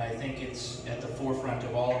 and I think it's at the forefront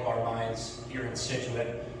of all of our minds here in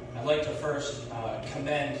Scituate. I'd like to first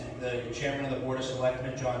commend the Chairman of the Board of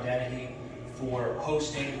Selectmen, John Dennehy, for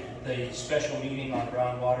hosting the special meeting on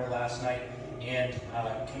groundwater last night, and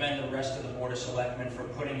commend the rest of the Board of Selectmen for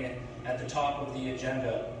putting it at the top of the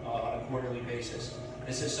agenda on a quarterly basis.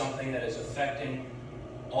 This is something that is affecting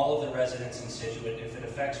all of the residents in Scituate. If it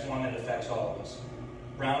affects one, it affects all of us.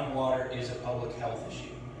 Groundwater is a public health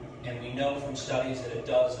issue, and we know from studies that it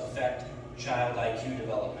does affect child IQ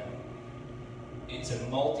development. it's a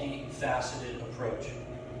multifaceted approach.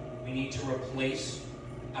 We need to replace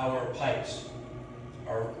our pipes,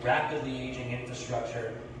 our rapidly aging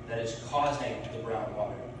infrastructure that is causing the brown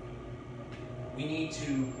water. We need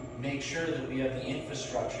to make sure that we have the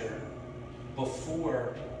infrastructure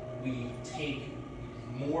before we take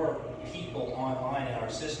more people online in our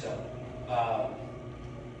system.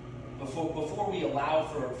 Before we allow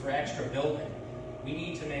for extra building, we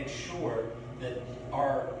need to make sure that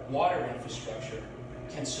our water infrastructure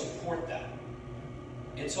can support that.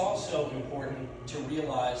 It's also important to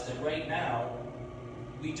realize that right now,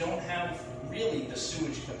 we don't have really the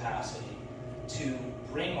sewage capacity to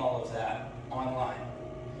bring all of that online.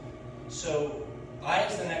 So I,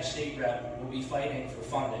 as the next state rep, will be fighting for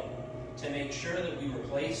funding to make sure that we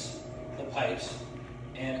replace the pipes.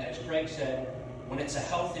 And as Greg said, when it's a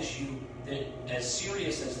health issue that as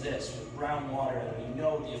serious as this, with brown water, and we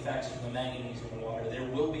know the effects of the manganese in the water, there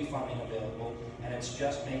will be funding available, and it's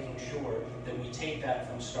just making sure that we take that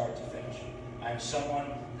from start to finish. I'm someone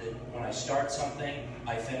that when I start something,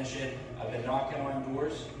 I finish it. I've been knocking on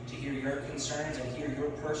doors to hear your concerns and hear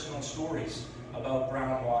your personal stories about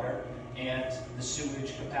brown water and the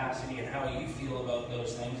sewage capacity and how you feel about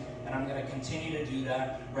those things. And I'm going to continue to do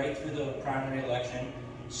that right through the primary election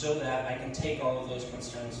so that I can take all of those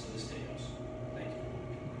concerns to the State House. Thank you.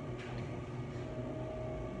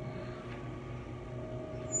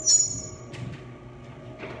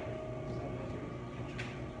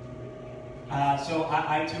 So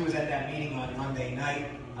I too was at that meeting on Monday night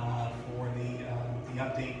for the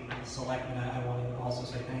update selectmen. I want to also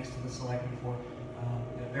say thanks to the selectmen for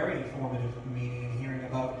a very informative meeting and hearing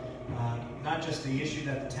about not just the issue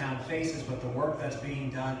that the town faces, but the work that's being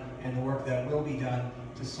done and the work that will be done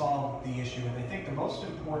to solve the issue. And I think the most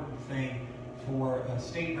important thing for a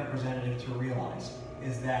state representative to realize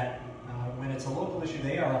is that when it's a local issue,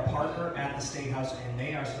 they are a partner at the State House, and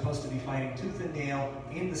they are supposed to be fighting tooth and nail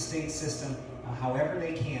in the state system however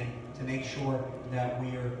they can to make sure that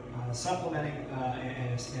we are supplementing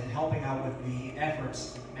and helping out with the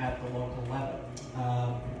efforts at the local level.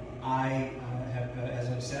 I have, as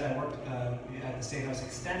I've said, I worked at the State House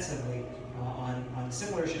extensively on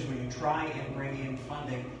similar issues where you try and bring in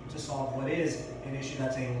funding to solve what is an issue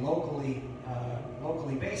that's a locally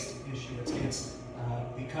based issue. It's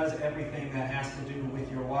because everything that has to do with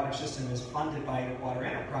your water system is funded by your water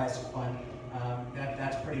enterprise fund.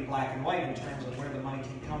 That's pretty black and white in terms of where the money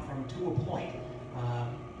can come from to a point.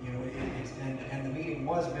 And the meeting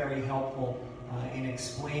was very helpful in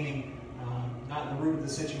explaining not the root of the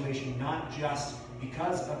situation, not just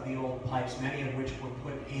because of the old pipes, many of which were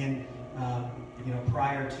put in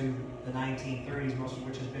prior to the 1930s, most of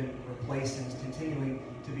which has been replaced and is continuing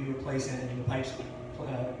to be replaced, and the pipes put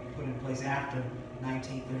in place after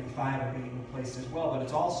 1935 are being replaced as well. But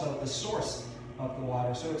it's also the source of the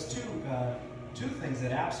water. So it's two things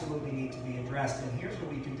that absolutely need to be addressed. And here's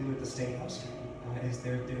what we can do at the State House.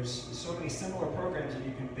 There's so many similar programs that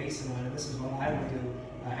you can base it on, and this is what I would do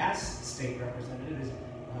as state representative, is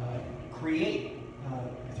create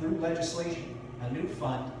through legislation a new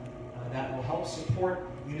fund that will help support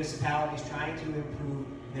municipalities trying to improve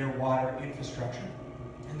their water infrastructure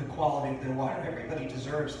and the quality of their water. Everybody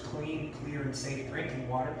deserves clean, clear, and safe drinking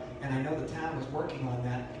water, and I know the town is working on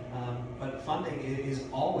that, but funding is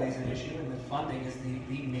always an issue, and the funding is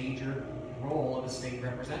the major role of a state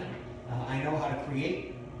representative. I know how to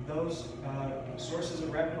create those sources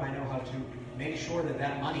of revenue. I know how to make sure that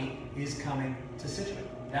that money is coming to Scituate.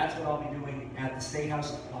 That's what I'll be doing at the State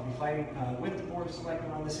House. I'll be fighting with the Board of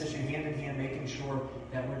Selectmen on this issue, hand in hand, making sure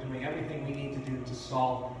that we're doing everything we need to do to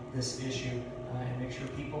solve this issue and make sure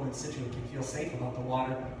people in Scituate can feel safe about the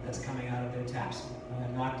water that's coming out of their taps.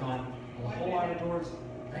 I've knocked on a whole lot of doors.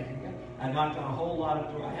 Thank you. I've knocked on a whole lot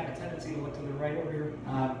of doors. I have a tendency to look to the right over here.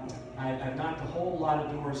 I've knocked a whole lot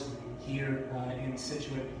of doors here in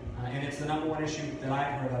Scituate, and it's the #1 issue that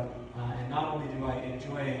I've heard of. And not only do I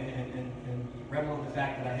enjoy and revel in the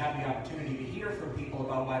fact that I have the opportunity to hear from people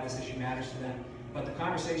about why this issue matters to them, but the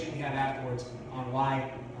conversation we have afterwards on why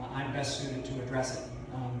I'm best suited to address it.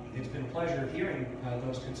 It's been a pleasure hearing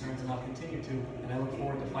those concerns, and I'll continue to, and I look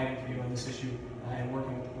forward to fighting for you on this issue and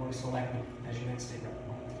working with the Board of Selectmen as your next state rep.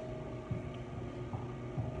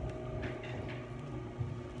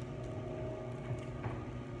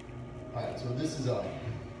 Alright, so this is a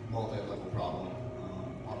multi-level problem,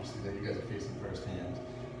 obviously, that you guys are facing firsthand.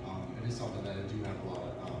 It is something that I do have a lot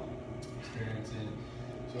of experience in.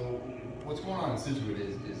 So what's going on in Scituate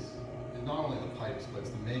is not only the pipes, but it's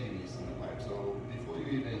the manganese in the pipe. So before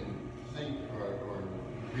you even think or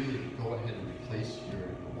really go ahead and replace your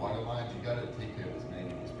water lines, you got to take care of this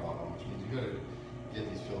manganese problem, which means you got to get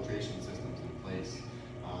these filtration systems in place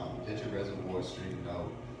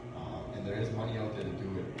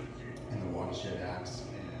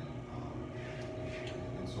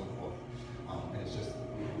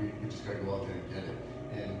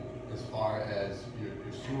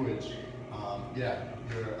sewage,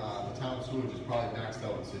 the town sewage is probably maxed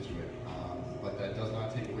out in Scituate, but that does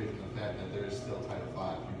not take away from the fact that there is still Title V.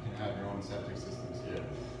 You can have your own septic systems here.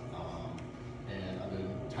 And under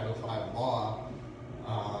Title V law,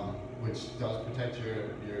 which does protect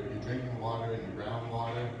your drinking water and your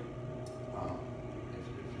groundwater,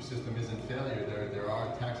 if your system is in failure, there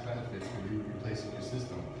are tax benefits for you replacing your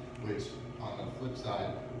system, which on the flip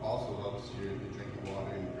side also helps your drinking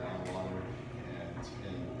water and your groundwater,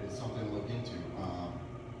 and it's something to look into.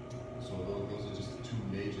 So those are just two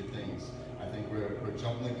major things. I think we're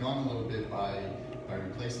jumping the gun a little bit by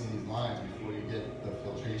replacing these lines before you get the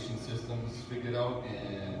filtration systems figured out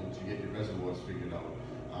and you get your reservoirs figured out.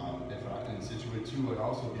 In Scituate too, I'd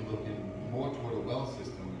also be looking more toward a well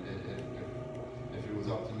system if it was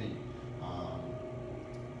up to me.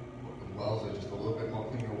 Wells are just a little bit more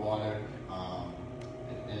cleaner water,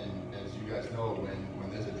 and as you guys know, when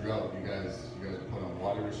there's a drought, you guys put on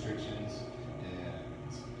water restrictions,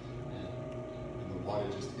 and the water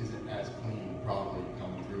just isn't as clean probably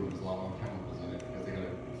coming through. There's a lot more chemicals in it because they got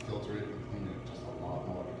to filter it and clean it just a lot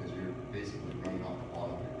more because you're basically running off the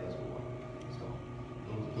bottom of your reservoir. So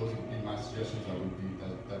those would be my suggestions.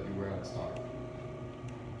 That'd be where I'd start.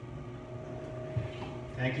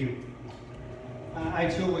 Thank you. I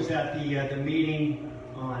too was at the meeting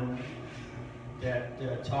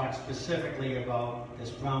that talked specifically about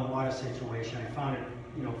this groundwater situation. I found it,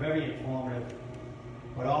 very informative.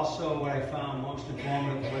 But also what I found most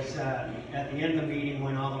informative was at the end of the meeting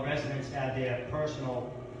when all the residents had their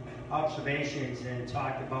personal observations and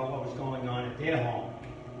talked about what was going on at their home.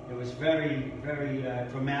 It was very, very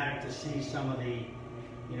dramatic to see some of the,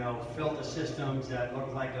 filter systems that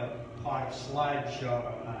looked like a pot of sludge or,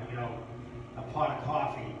 a pot of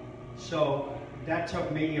coffee. So that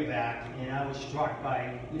took me aback, and I was struck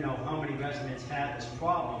by, how many residents had this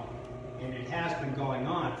problem, and it has been going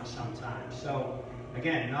on for some time. So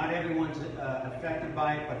again, not everyone's affected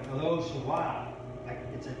by it, but for those who are,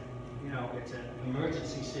 it's an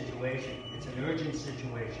emergency situation. It's an urgent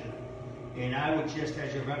situation. And I would just,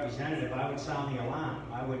 as your representative, I would sound the alarm.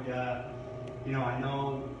 I would, I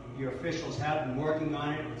know your officials have been working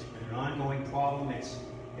on it. It's been an ongoing problem. It's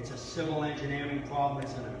a civil engineering problem.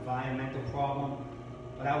 It's an environmental problem.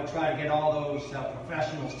 But I would try to get all those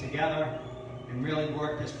professionals together and really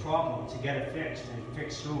work this problem to get it fixed, and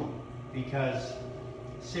fixed soon. Because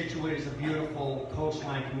Scituate is a beautiful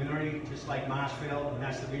coastline community, just like Marshfield, and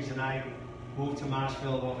that's the reason I moved to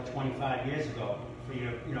Marshfield over 25 years ago, for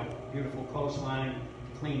your beautiful coastline,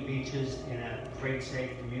 clean beaches, and a great,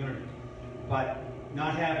 safe community. But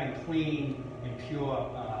not having clean and pure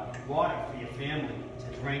water for your family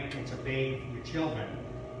to drink and to bathe your children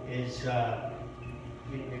is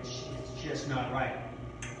it's just not right.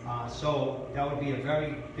 So that would be a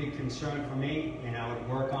very big concern for me, and I would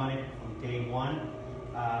work on it from day one.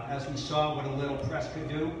 As we saw what a little press could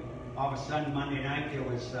do, all of a sudden Monday night there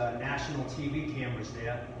was national TV cameras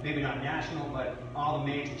there. Maybe not national, but all the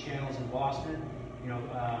major channels in Boston.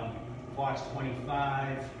 Fox 25,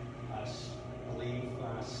 I believe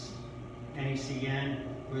NECN.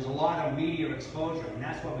 There was a lot of media exposure, and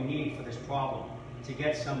that's what we need for this problem, to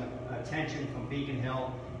get some attention from Beacon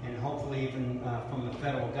Hill and hopefully even from the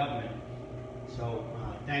federal government. So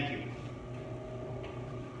thank you.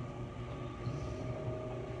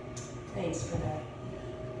 Thanks for that.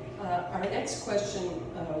 Our next question,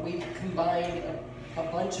 we've combined a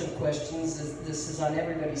bunch of questions. This is on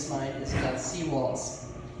everybody's mind, is about seawalls.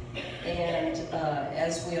 And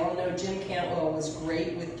as we all know, Jim Cantwell was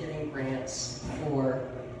great with getting grants for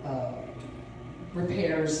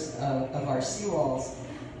repairs of our seawalls.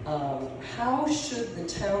 How should the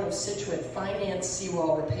town of Scituate finance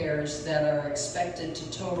seawall repairs that are expected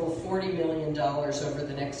to total $40 million over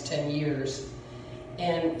the next 10 years?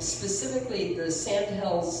 And specifically, the Sand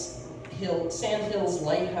Hills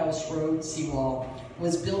Lighthouse Road seawall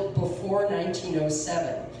was built before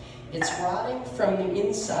 1907. It's rotting from the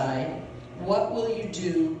inside. What will you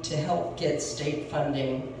do to help get state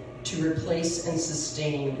funding to replace and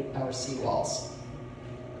sustain our seawalls?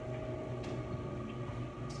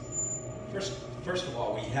 First of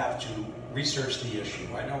all, we have to research the issue.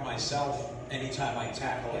 I know myself, anytime I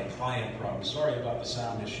tackle a client problem, sorry about the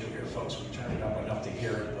sound issue here, folks, we turned it up enough to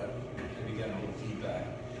hear it, but maybe getting a little feedback.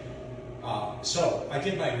 So I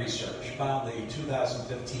did my research, found the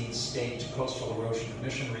 2015 State Coastal Erosion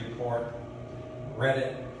Emission Report, read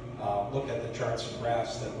it, looked at the charts and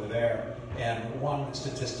graphs that were there, and one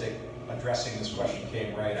statistic addressing this question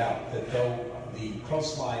came right out, that though the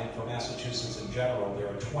coastline for Massachusetts in general, there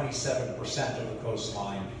are 27% of the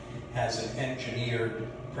coastline has an engineered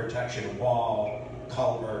protection wall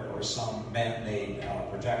culvert or some man-made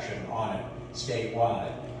protection on it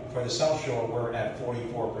statewide. For the South Shore, we're at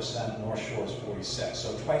 44%, North Shore is 46%,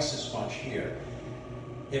 so twice as much here.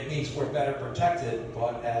 It means we're better protected,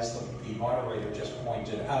 but as the moderator just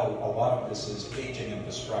pointed out, a lot of this is aging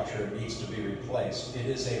infrastructure and needs to be replaced. It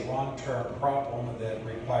is a long-term problem that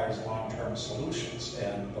requires long-term solutions,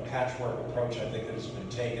 and the patchwork approach I think that has been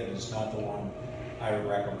taken is not the one I would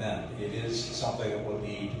recommend. It is something that will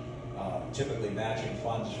need typically matching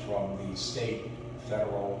funds from the state,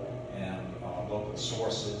 federal, and local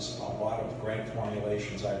sources. A lot of grant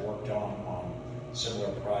formulations I've worked on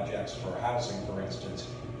similar projects for housing, for instance,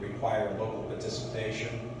 require local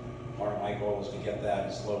participation. Part of my goal is to get that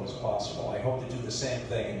as low as possible. I hope to do the same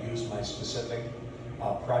thing and use my specific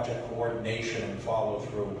project coordination and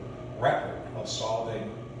follow-through record of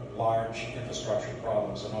solving large infrastructure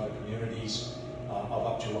problems in other communities of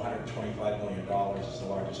up to $125 million is the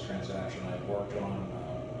largest transaction I've worked on.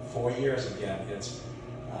 4 years again.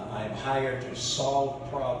 I'm hired to solve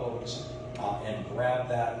problems and grab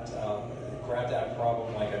that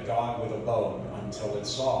problem like a dog with a bone until it's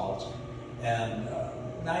solved. And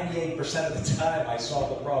 98% of the time I solve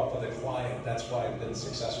the problem for the client. That's why I've been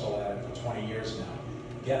successful at it for 20 years now.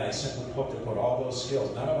 Again, I simply hope to put all those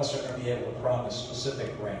skills. None of us are going to be able to promise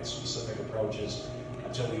specific grants, specific approaches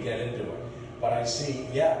until we get into it. But I see,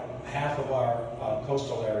 yeah, half of our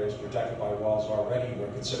coastal areas protected by walls already.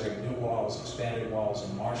 We're considering new walls, expanded walls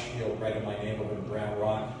in Marshfield, right in my neighborhood in Brown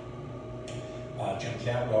Rock. Jim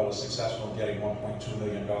Cantwell was successful in getting $1.2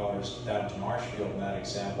 million down to Marshfield in that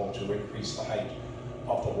example to increase the height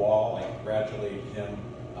of the wall. I congratulate him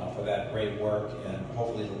for that great work, and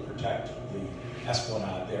hopefully it'll protect the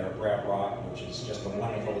Esplanade there at Brown Rock, which is just a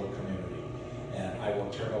wonderful little community. And I will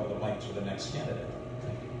turn over the mic to the next candidate.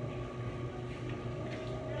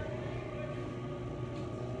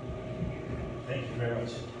 Thank you very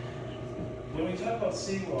much. When we talk about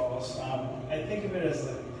seawalls, I think of it as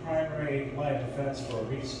the primary line of defense for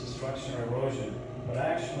beach destruction or erosion, but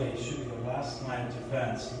actually it should be the last line of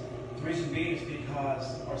defense. The reason being is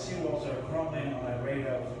because our seawalls are crumbling on a rate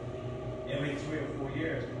of every 3 or 4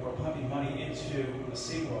 years. We're pumping money into a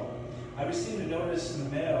seawall. I received a notice in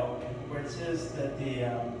the mail where it says that the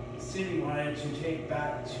city wanted to take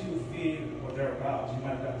back 2 feet or thereabouts. You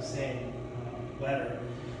might have got the same letter.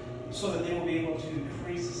 So that they will be able to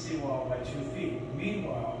increase the seawall by 2 feet.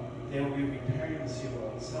 Meanwhile, they will be repairing the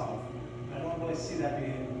seawall itself. I don't really see that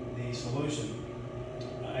being the solution.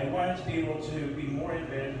 I wanted to be able to be more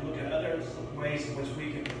innovative and look at other ways in which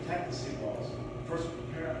we can protect the seawalls. First,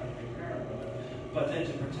 repair them, but then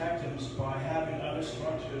to protect them by having other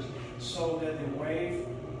structures so that the wave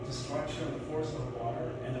destruction, the force of the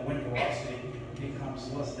water, and the wind velocity becomes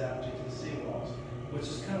less damaging to the seawalls, which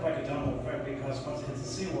is kind of like a domino effect, because once it hits the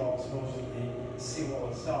seawall, it goes to the seawall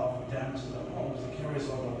itself, down to the homes. It carries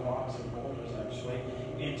all the rocks and boulders, actually,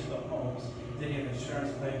 into the homes. Then you have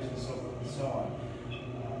insurance claims and so forth and so on.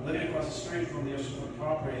 Living across the street from the oceanfront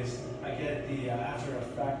properties, I get the after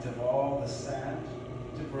effect of all the sand,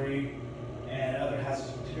 debris, and other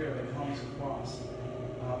hazardous material that comes across.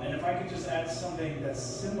 And if I could just add something that's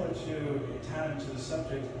similar to, tandem to the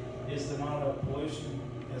subject, is the amount of pollution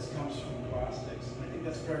that comes from plastics. And I think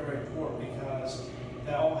that's very, very important, because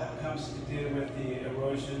that all comes to do with the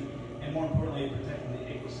erosion and, more importantly, protecting the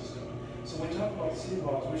ecosystem. So when we talk about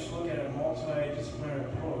seawalls, we should look at a multidisciplinary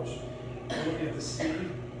approach. We're looking at the sea,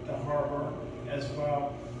 the harbor, as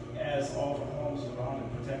well as all the homes around it,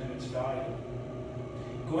 protecting its value.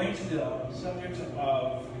 Going to the subject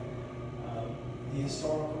of the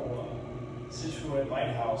historical Scituate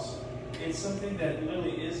Lighthouse, it's something that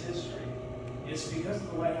literally is history. It's because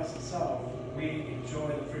of the lighthouse itself we enjoy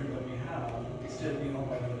the freedom that we have instead of being owned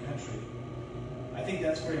by another country. I think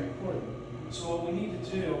that's very important. So what we need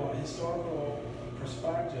to do on a historical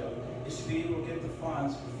perspective is to be able to get the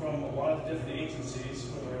funds from a lot of the different agencies,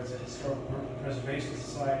 whether it's a historical preservation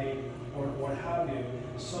society or what have you,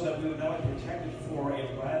 so that we would not only protect it for a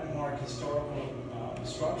landmark historical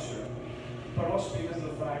structure, but also because of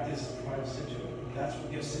the fact it's a private Scituate. That's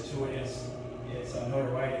what gives Scituate its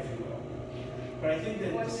notoriety, if you will. But I think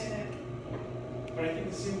that the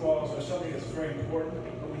seawalls are something that's very important,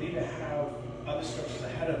 but we need to have other structures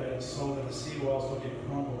ahead of it so that the seawalls don't get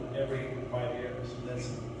crumbled every 5 years. That's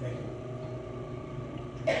it. Thank you.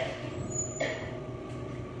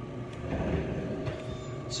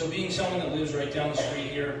 So being someone that lives right down the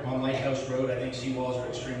street here on Lighthouse Road, I think seawalls are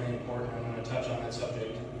extremely important. I'm going to touch on that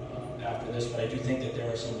subject after this, but I do think that there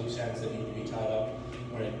are some loose ends that need to be tied up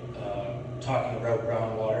when talking about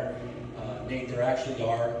groundwater. Nate, there actually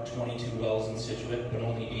are 22 wells in Scituate, but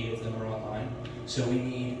only 8 of them are online. So we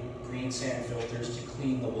need green sand filters to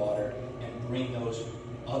clean the water and bring those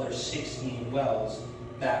other 16 wells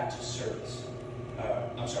back to service.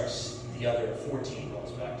 I'm sorry, the other 14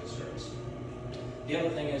 wells back to service. The other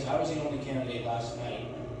thing is, I was the only candidate last night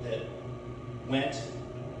that went,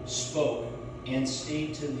 spoke, and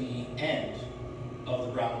stayed to the end of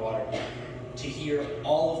the groundwater meeting to hear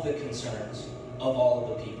all of the concerns of all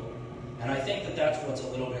of the people. And I think that that's what's a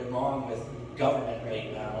little bit wrong with government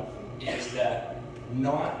right now, is that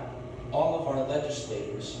not all of our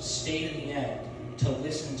legislators stay to the end to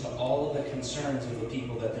listen to all of the concerns of the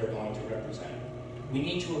people that they're going to represent. We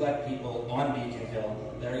need to elect people on Beacon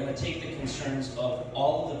Hill that are going to take the concerns of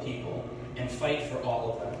all of the people and fight for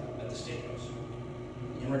all of them at the State House.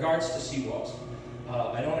 In regards to seawalls,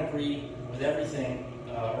 I don't agree with everything,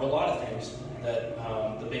 or a lot of things, that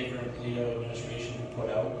the Baker and Polito administration have put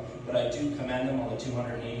out, but I do commend them on the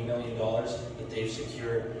 $280 million that they've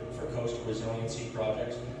secured for coastal resiliency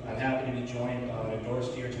projects. I'm happy to be joined,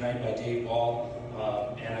 endorsed here tonight by Dave Ball,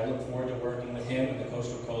 and I look forward to working with him and the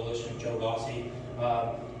Coastal Coalition, Joe Rossi,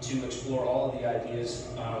 to explore all of the ideas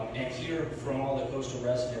and hear from all the coastal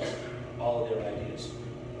residents all of their ideas.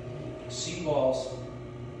 Seawalls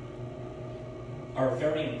are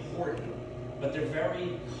very important, but they're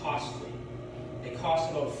very costly. They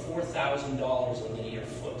cost about $4,000 a linear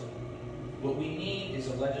foot. What we need is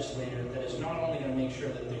a legislator that is not only going to make sure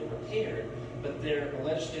that they're repaired, but they're a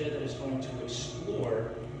legislator that is going to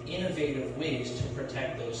explore innovative ways to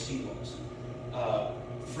protect those seawalls.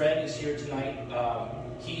 Fred is here tonight.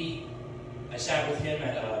 I sat with him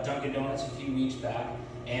at Dunkin' Donuts a few weeks back,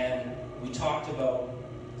 and we talked about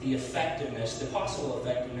the effectiveness, the possible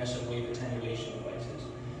effectiveness of wave attenuation devices,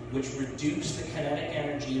 which reduce the kinetic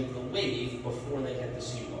energy of the wave before they hit the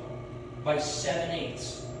seawall by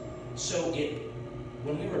 7/8. So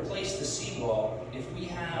when we replace the seawall, if we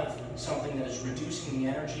have something that is reducing the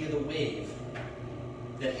energy of the wave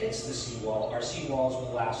that hits the seawall, our seawalls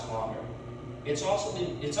will last longer. It's also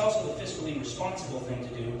the fiscally responsible thing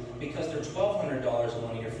to do, because they're $1,200 a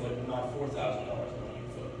linear foot and not $4,000 a linear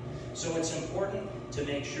foot. So it's important to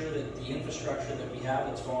make sure that the infrastructure that we have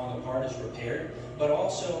that's falling apart is repaired, but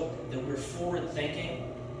also that we're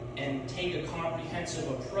forward-thinking and take a comprehensive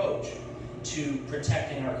approach to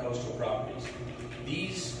protecting our coastal properties.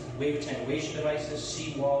 These wave attenuation devices,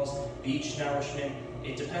 seawalls, beach nourishment,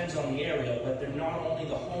 it depends on the area, but they're not only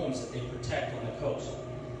the homes that they protect on the coast.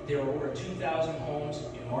 There are over 2,000 homes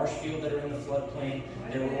in Marshfield that are in the floodplain.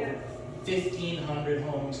 There are over 1,500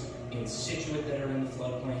 homes in Scituate that are in the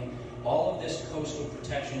floodplain. All of this coastal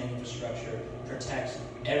protection infrastructure protects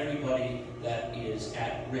everybody that is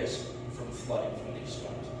at risk from flooding from these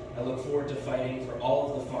storms. I look forward to fighting for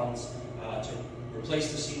all of the funds to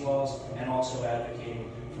replace the seawalls, and also advocating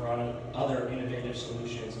for other innovative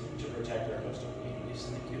solutions to protect our coastal communities.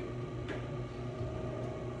 Thank you.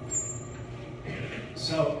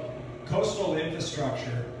 So, coastal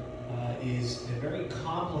infrastructure is a very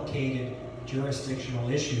complicated jurisdictional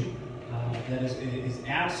issue that is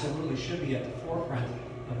absolutely should be at the forefront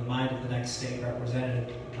of the mind of the next state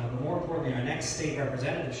representative. But more importantly, our next state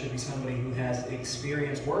representative should be somebody who has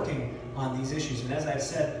experience working on these issues. And as I've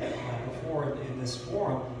said before in this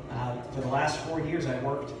forum, for the last 4 years I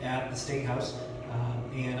worked at the State House,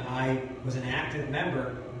 and I was an active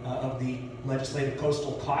member of the Legislative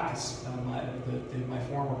Coastal Caucus. My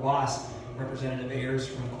former boss, Representative Ayers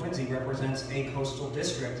from Quincy, represents a coastal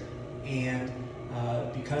district, and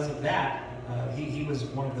because of that, he was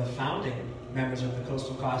one of the founding members of the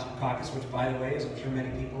Coastal Caucus, which, by the way, as I'm sure many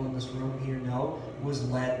people in this room here know, was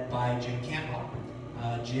led by Jim Cantwell.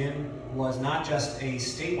 Jim was not just a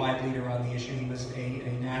statewide leader on the issue, he was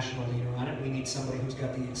a national leader on it. We need somebody who's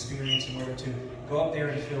got the experience in order to go up there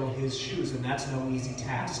and fill his shoes, and that's no easy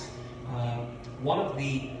task. One of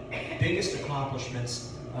the biggest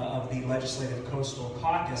accomplishments of the Legislative Coastal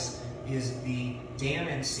Caucus is the Dam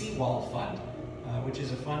and Seawall Fund, which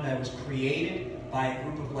is a fund that was created by a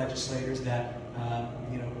group of legislators that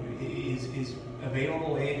is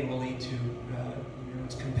available annually to,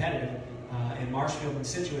 it's competitive. And Marshfield and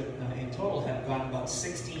Scituate in total have gotten about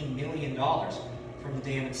 $16 million from the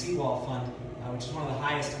Dam and Seawall Fund, which is one of the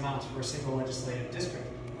highest amounts for a single legislative district.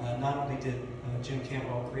 Not only did Jim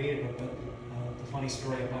Cantwell create it, but the funny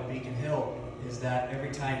story about Beacon Hill is that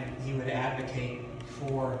every time he would advocate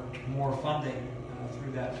for more funding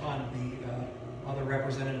through that fund, the other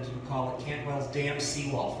representatives would call it Cantwell's Dam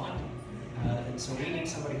Seawall Fund. And so we need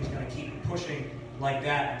somebody who's going to keep pushing like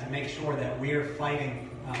that to make sure that we're fighting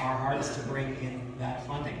our hardest to bring in that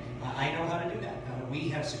funding. I know how to do that. we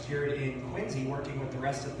have secured in Quincy, working with the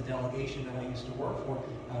rest of the delegation that I used to work for,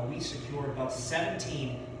 we secured about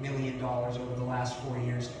 $17 million over the last 4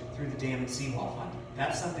 years through the Dam and Seawall Fund.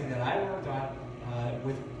 That's something that I worked on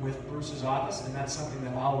with Bruce's office, and that's something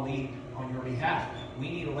that I'll lead on your behalf. We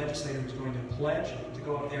need a legislator who's going to pledge to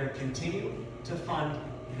go out there and continue to fund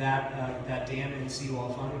that Dam and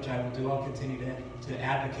Seawall Fund, which I will do. I'll continue to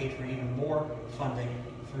advocate for even more funding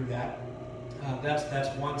through that.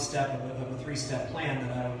 That's one step of a three-step plan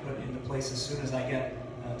that I will put into place as soon as I get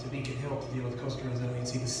to Beacon Hill to deal with coastal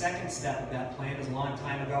resiliency. The second step of that plan is a long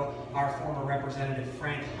time ago. Our former representative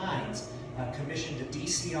Frank Hines commissioned a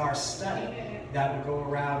DCR study that would go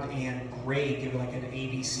around and grade, give like an A,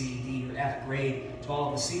 B, C, D, or F grade to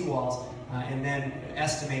all of the seawalls, and then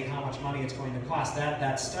estimate how much money it's going to cost.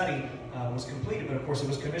 That study was completed, but of course it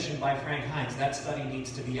was commissioned by Frank Hines. That study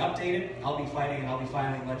needs to be updated. I'll be fighting and I'll be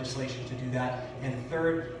filing legislation to do that. And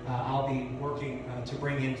third, I'll be working to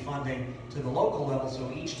bring in funding to the local level so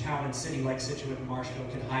each town and city like Scituate and Marshfield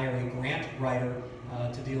can hire a grant writer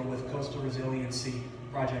to deal with coastal resiliency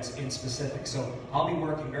projects in specific. So I'll be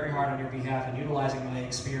working very hard on your behalf and utilizing my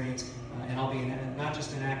experience, and I'll be not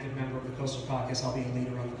just an active member of the Coastal Caucus, I'll be a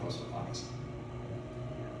leader of the Coastal Caucus.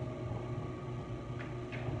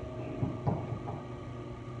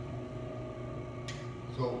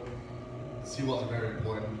 So, seawalls are very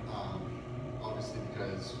important, obviously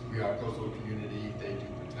because we are a coastal community. They do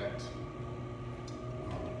protect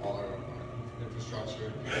all our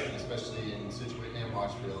infrastructure, and especially in Scituate and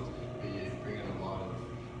Marshfield. We bring in a lot of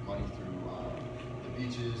money through the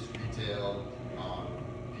beaches, retail,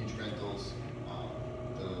 beach rentals.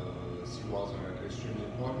 The seawalls are extremely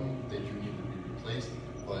important. They do need to be replaced,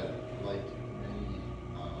 but like many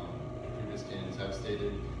previous candidates have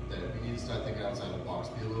stated, that we need to start thinking outside the box,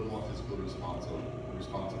 be a little more fiscally responsible.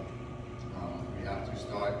 We have to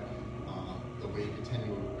start the wave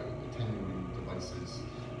attenuating devices.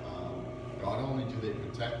 Not only do they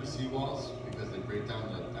protect the seawalls because they break down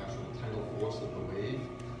the actual tidal force of the wave,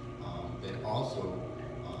 they also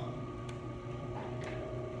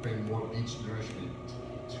bring more beach nourishment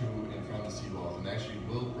to and from the seawalls, and actually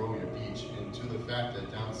will grow your beach into the fact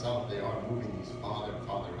that down south they are moving these farther and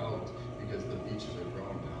farther out because the beaches are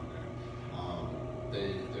growing down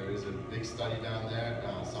there. There is a big study down there,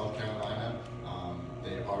 South Carolina.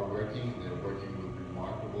 They're working with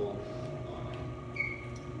remarkable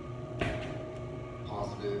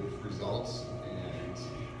positive results, and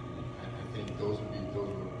I think those would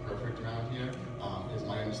perfect around here. It's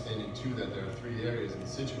my understanding too that there are 3 areas in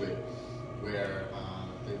Scituate where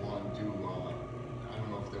they want to do, I don't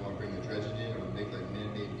know if they want to bring the dredging in or make like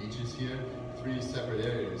man-made beaches here. 3 separate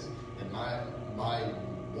areas, and my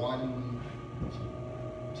one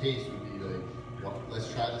case would be like, well,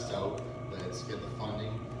 let's try this out, let's get the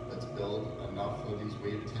funding, let's build enough of these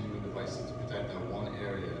wave attenuating devices to protect that one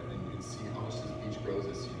area, and see how much this beach grows,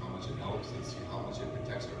 and see how much it helps, and see how much it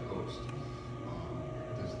protects our coast.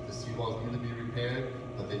 The seawalls need to be repaired,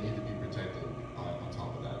 but they need to be protected on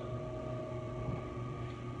top of that.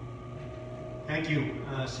 Thank you.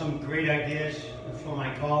 Some great ideas for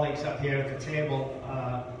my colleagues up here at the table.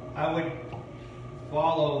 I would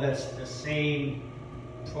follow the same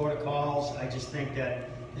protocols. I just think that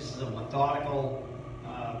this is a methodical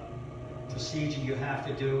procedure you have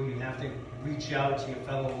to do. You have to reach out to your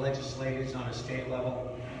fellow legislators on a state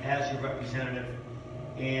level as your representative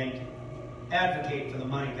and advocate for the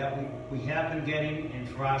money that we have been getting and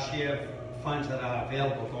for our share of funds that are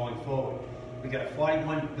available going forward. We got a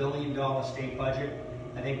 $41 billion state budget.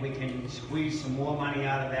 I think we can squeeze some more money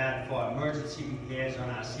out of that for emergency repairs on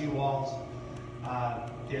our seawalls.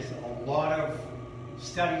 There's a lot of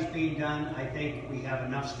studies being done. I think we have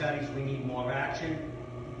enough studies. We need more action.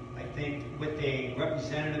 I think with a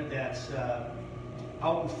representative that's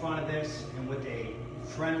out in front of this, and with a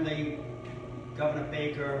friendly Governor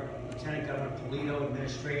Baker, Lieutenant Governor Polito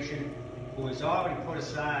administration, who has already put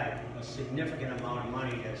aside a significant amount of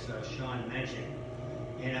money, as Sean mentioned,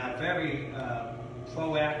 and are very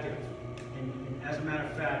proactive. And as a matter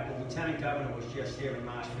of fact, the Lieutenant Governor was just here in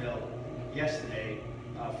Marshfield yesterday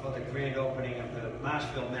for the grand opening of the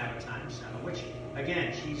Marshfield Maritime Center, which,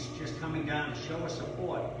 again, she's just coming down to show her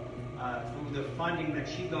support through the funding that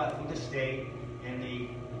she got through the state and the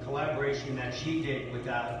collaboration that she did with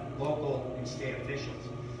our local and state officials.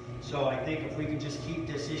 So I think if we can just keep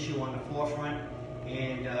this issue on the forefront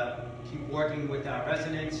and keep working with our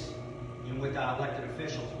residents and with our elected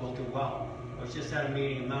officials, we'll do well. I was just at a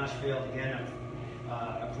meeting in Marshfield, again,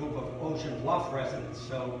 of a group of Ocean Bluff residents.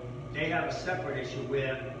 So they have a separate issue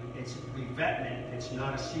where it's revetment. It's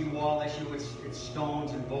not a seawall issue, it's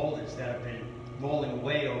stones and boulders that have been rolling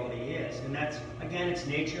away over the years. And that's, again, it's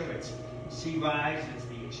nature, it's sea rise, it's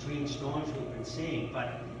the extreme storms we've been seeing,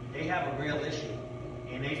 but they have a real issue,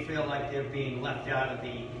 and they feel like they're being left out of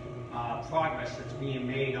the progress that's being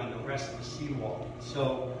made on the rest of the seawall.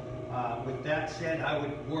 So with that said, I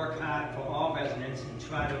would work hard for all residents and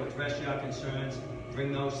try to address your concerns,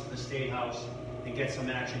 bring those to the State House, and get some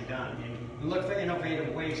action done. And look for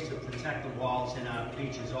innovative ways to protect the walls in our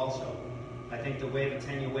beaches also. I think the wave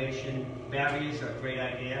attenuation barriers are a great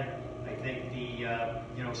idea. I think the,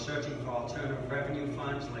 searching for alternative revenue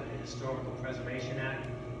funds like the Historical Preservation Act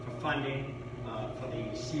for funding for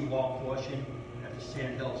the seawall portion at the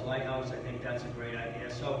Sand Hills Lighthouse, I think that's a great idea.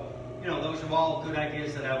 So, those are all good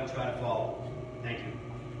ideas that I would try to follow. Thank you.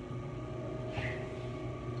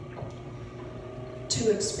 To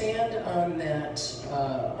expand on that,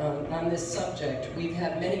 on this subject, we've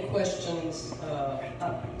had many questions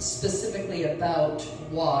specifically about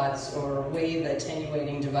WADs, or wave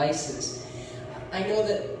attenuating devices. I know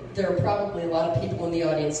that there are probably a lot of people in the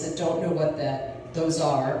audience that don't know what those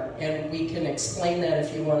are, and we can explain that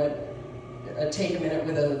if you want to take a minute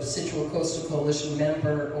with a Scituate Coastal Coalition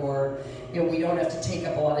member, or we don't have to take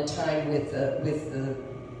up a lot of time with the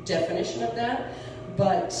definition of that.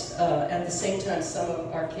 But at the same time, some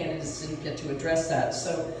of our candidates didn't get to address that.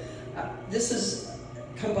 So this is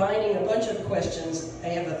combining a bunch of questions. I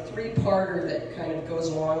have a three-parter that kind of goes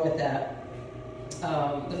along with that.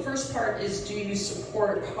 The first part is, do you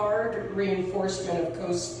support hard reinforcement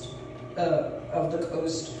of the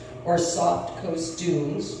coast or soft coast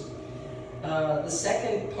dunes? The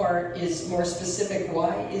second part is more specific.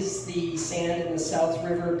 Why is the sand in the South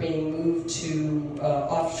River being moved to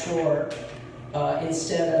offshore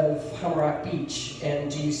instead of Hammerock Beach? And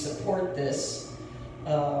do you support the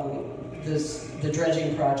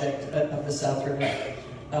dredging project of the South River?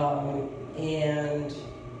 And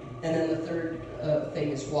then the third thing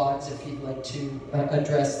is WADs, if you'd like to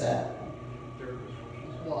address that.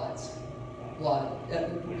 WADs.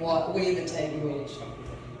 Wave attenuation.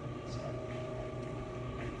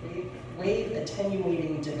 Wave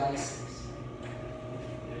attenuating devices.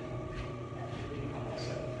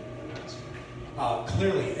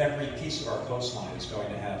 Clearly, every piece of our coastline is going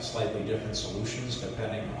to have slightly different solutions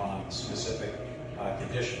depending on specific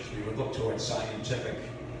conditions. We would look towards scientific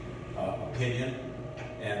opinion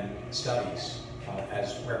and studies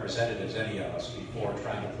as representatives, any of us, before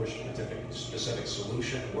trying to push a specific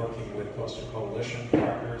solution, working with Coastal Coalition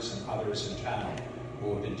partners and others in town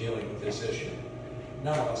who have been dealing with this issue.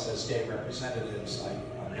 None of us as state representatives,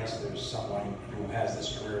 unless there's someone who has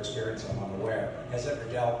this career experience, I'm unaware, has ever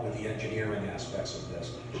dealt with the engineering aspects of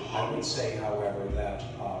this. I would say, however, that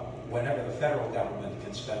whenever the federal government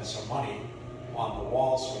can spend some money on the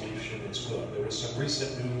wall solution, it's good. There was some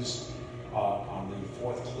recent news on the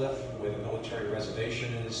fourth cliff where the military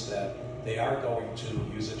reservation is that they are going to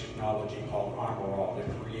use a technology called Armor-All to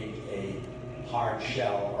create a hard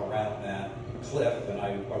shell around that cliff. And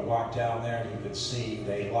I walked down there and you could see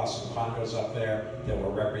they lost some condos up there that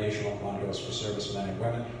were recreational condos for servicemen and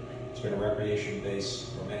women. It's been a recreation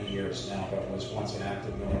base for many years now, but was once an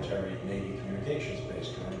active military Navy communications base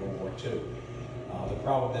during World War II. The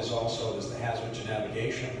problem is also there's the hazard to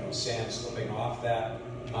navigation of sand slipping off that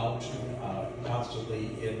mountain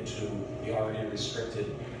constantly into the already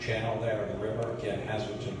restricted channel there in the river. Again,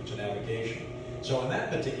 hazard to navigation. So in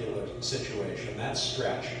that particular situation, that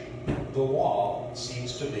stretch, the wall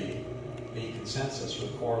seems to be the consensus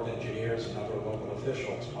with Corps of Engineers and other local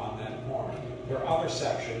officials on that corner. There are other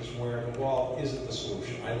sections where the wall isn't the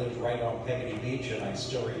solution. I lived right on Peggotty Beach, and I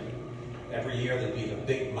still read every year there'd be the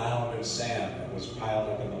big mound of sand that was piled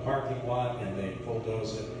up in the parking lot, and they'd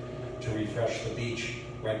bulldoze it to refresh the beach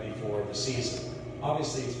right before the season.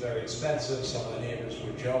 Obviously, it's very expensive. Some of the neighbors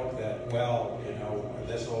would joke that, well,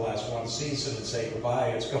 this will last one season and say goodbye.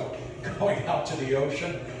 It's going out to the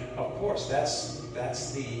ocean. Of course,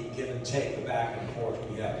 that's the give and take, the back and forth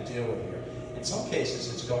we have to deal with here. In some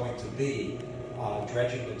cases, it's going to be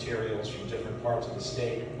dredging materials from different parts of the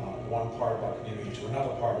state, one part of our community to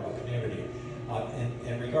another part of the community.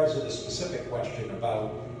 In regards to the specific question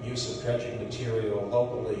about use of dredging material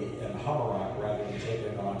locally in Hammerock rather than taking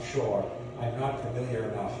it offshore, I'm not familiar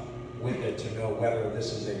enough with it to know whether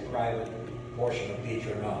this is a private portion of beach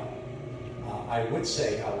or not. I would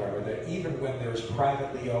say, however, that even when there's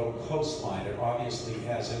privately owned coastline, it obviously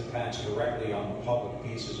has impacts directly on the public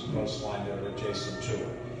pieces of coastline that are adjacent to it.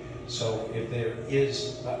 So if there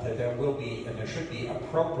is, there will be, and there should be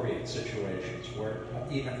appropriate situations where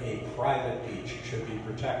even a private beach should be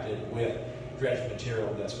protected with dredged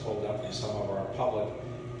material that's pulled up from some of our public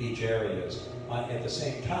beach areas. At the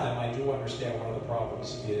same time, I do understand one of the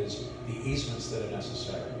problems is the easements that are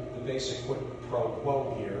necessary. The basic quid pro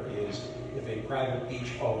quo here is if a private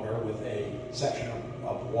beach owner with a section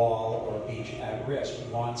of wall or beach at risk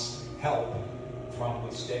wants help from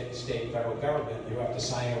the state and federal government, you have to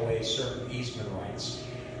sign away certain easement rights.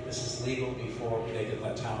 This is legal before they can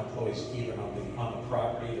let town employees even on the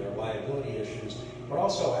property. There are liability issues, but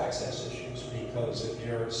also access issues, because if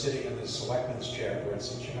you're sitting in the selectman's chair, for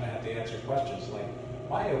instance, you're going to have to answer questions like,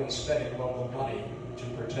 why are we spending local money to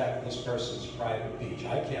protect this person's private beach?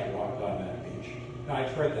 I can't walk on that beach. Now,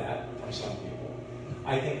 I've heard that from some people.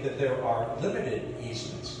 I think that there are limited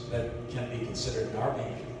easements that can be considered and are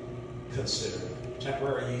being considered.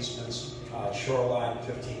 Temporary easements, shoreline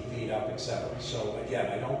 15 feet up, etc. So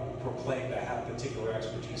again, I don't proclaim to have particular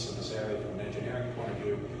expertise in this area from an engineering point of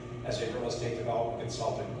view. As a real estate development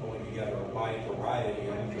consultant pulling together a wide variety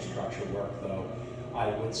of infrastructure work, though, I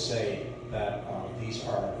would say that these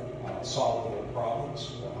are solvable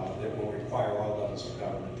problems that will require all levels of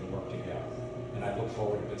government to work together. And I look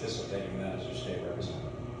forward to participating in that as your state representative.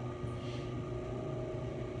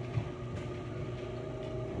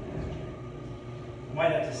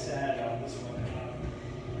 Might have to add on this one.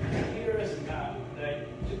 Here is a map that I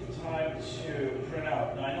took the time to print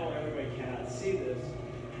out. Now I know everybody cannot see this,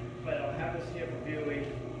 but I'll have this here for viewing,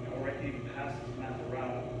 or I can even pass this map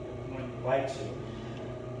around if you'd like to.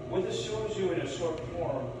 What this shows you in a short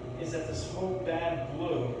form is that this whole band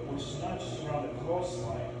blue, which is not just around the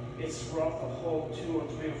coastline, it's throughout the whole 2 or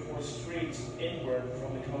 3 or 4 streets inward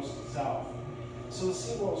from the coast south. So the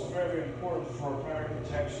seawall is very, very important for primary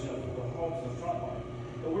protection of the homes in the front line.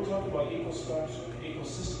 But we're talking about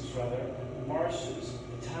ecosystems rather, marshes,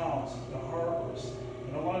 the towns, the harbors,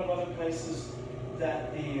 and a lot of other places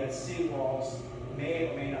that the seawalls may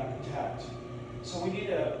or may not protect. So we need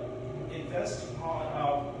to invest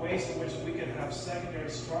upon ways in which we can have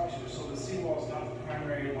secondary structures so the seawall is not the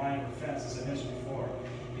primary line of defense, as I mentioned before.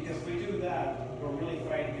 Because if we do that, we're really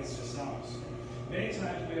fighting against ourselves. Many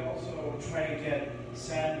times we also try to get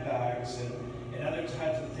sandbags and other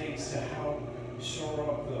types of things to help shore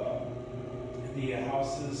up the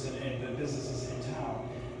houses and the businesses in town.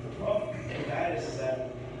 The problem with that is that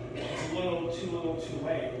it's a little too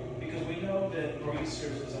late, because we know that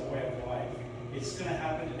nor'easters is a way of life. It's going to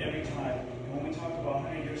happen every time. And when we talk about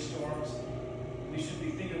 100-year storms, we should be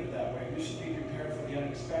thinking of it that way. We should be prepared for the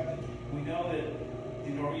unexpected. We know that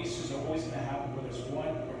the nor'easters are always going to happen, whether it's 1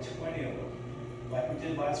 or 20 of them. Like we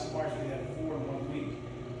did last March, we had 4 in 1 week.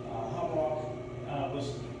 Humrock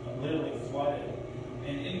was literally flooded.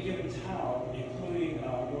 And in a given town, including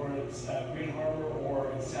where it's at Green Harbor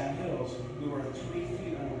or in Sand Hills, we were 3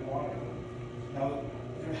 feet underwater. Now,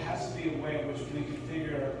 there has to be a way in which we can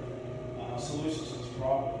figure solutions to this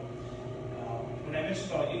problem. When I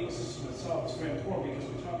mentioned about ecosystem itself, it's very important because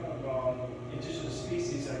we're talking about indigenous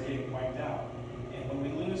species that are getting wiped out. And when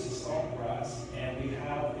we lose the salt grass and we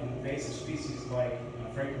have invasive species like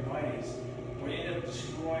Phragmites, we end up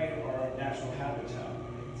destroying our natural habitat.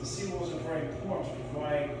 The seawalls are very important to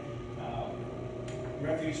provide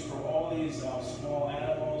refuge for all these small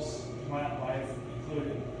animals, plant life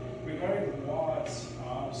included. Regarding the WADS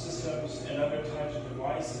systems and other types of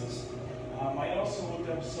devices, I also looked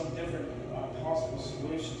up some different possible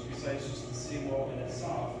solutions besides just the seawall in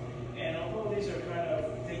itself. And although these are kind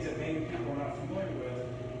of things that maybe people are not familiar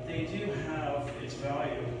with, they do have its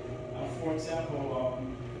value. For example,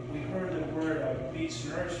 we heard the word beach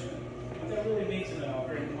nourishment. What that really means in a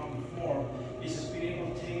very common form is just being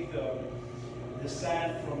able to take the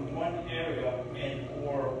sand from one area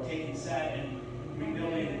or taking sand and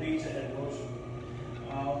rebuilding the beach at erosion.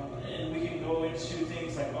 And we can go into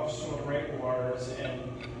things like offshore breakwaters and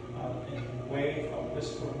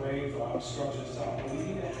whisper wave structures itself. But we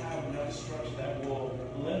need to have another structure that will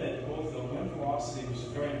limit both the wind velocity, which is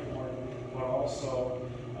very important, but also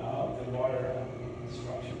the water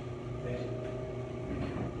destruction. Thank you.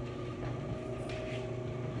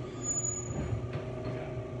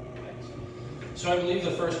 So I believe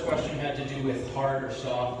the first question had to do with hard or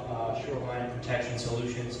soft shoreline protection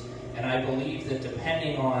solutions, and I believe that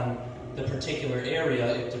depending on the particular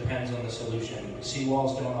area, it depends on the solution.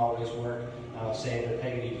 Seawalls don't always work, say at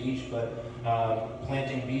Peggotty Beach, but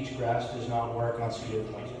planting beach grass does not work on Cedar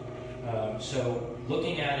Point. So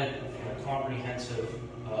looking at it from a comprehensive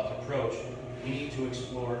approach, we need to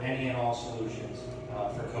explore any and all solutions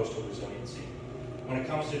for coastal resiliency. When it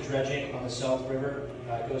comes to dredging on the South River,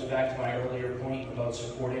 it goes back to my earlier point about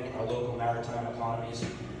supporting our local maritime economies.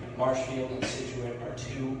 Marshfield and Scituate are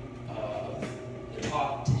 2 of the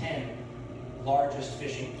top 10 largest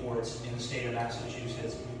fishing ports in the state of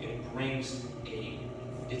Massachusetts. It brings a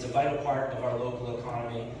it's a vital part of our local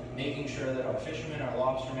economy, making sure that our fishermen, our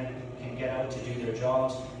lobstermen can get out to do their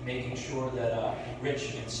jobs, making sure that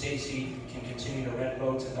Rich and Stacy can continue to rent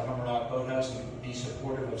boats at the Hummer Rock Boathouse and be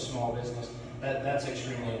supportive of small business. That's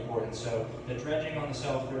extremely important. So the dredging on the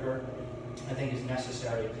South River, I think, is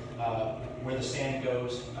necessary. Where the sand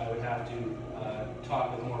goes, I would have to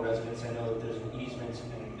talk with more residents. I know that there's an easement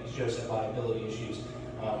and, as Joe said, liability issues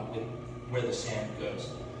with where the sand goes.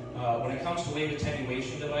 When it comes to wave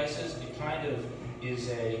attenuation devices, it kind of is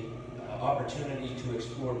a opportunity to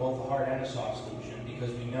explore both a hard and a soft solution,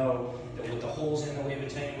 because we know that with the holes in the wave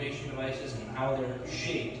attenuation devices and how they're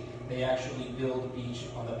shaped, they actually build beach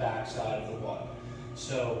on the back side of the water.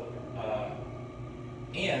 So,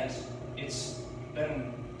 and it's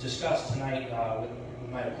been discussed tonight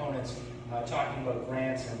with my opponents, talking about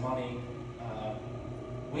grants and money.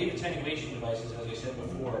 Wave attenuation devices, as I said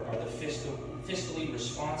before, are the fiscally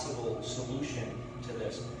responsible solution to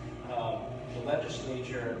this. The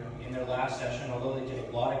legislature, in their last session, although they did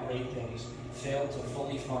a lot of great things, failed to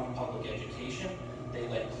fully fund public education. They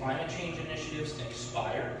let climate change initiatives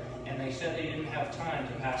expire, and they said they didn't have time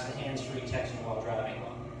to pass the hands-free texting while driving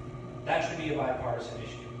law. That should be a bipartisan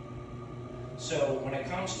issue. So when it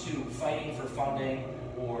comes to fighting for funding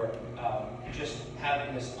or just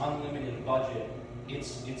having this unlimited budget,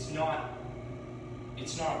 it's not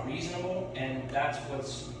reasonable, and that's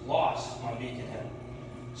what's lost on Beacon Hill.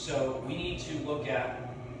 So we need to look at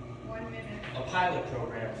a pilot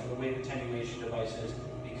program for the wave attenuation devices,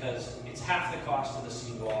 because it's half the cost of the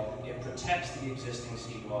seawall, it protects the existing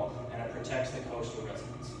seawall, and it protects the coastal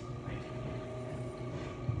residents. Thank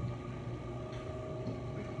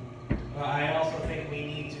you. I also think we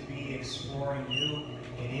need to be exploring new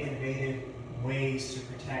and innovative ways to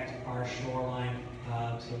protect our shoreline.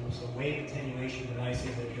 So wave attenuation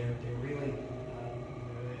devices, they're really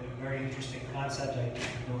a very interesting concept. I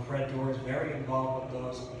know Fred Dorr is very involved with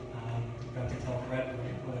those. Got to tell Fred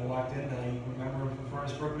when I walked in that I remember from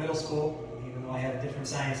Furnace Middle School, even though I had a different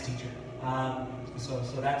science teacher. So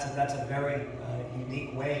that's a very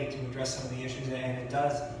unique way to address some of the issues, and it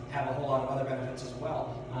does have a whole lot of other benefits as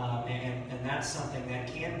well. And that's something that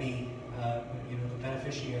can be the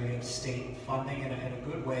beneficiary of state funding, and a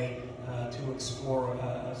good way to explore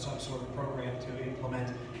some sort of program to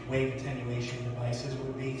implement wave attenuation devices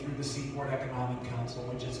would be through the Seaport Economic Council,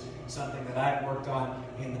 which is something that I've worked on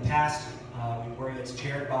in the past, where it's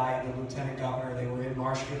chaired by the Lieutenant Governor. They were in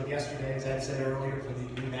Marshfield yesterday, as Ed said earlier, for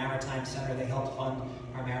the new Maritime Center. They helped fund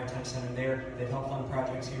our Maritime Center there. They've helped fund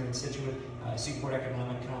projects here in Scituate. Seaport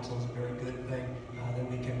Economic Council is a very good thing that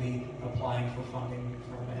we can be applying for funding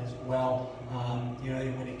from as well.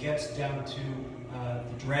 When it gets down to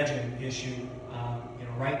the dredging issue,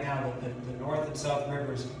 right now the North and South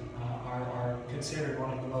Rivers are considered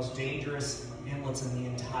one of the most dangerous inlets in the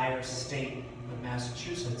entire state of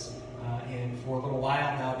Massachusetts. And for a little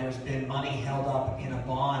while now, there's been money held up in a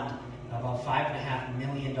bond, about $5.5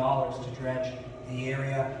 million to dredge the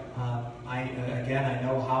area. I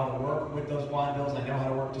know how to work with those bond bills. I know how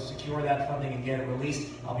to work to secure that funding and get it released.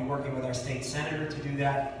 I'll be working with our state senator to do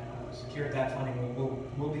that. Secure that funding.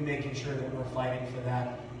 We'll be making sure that we're fighting for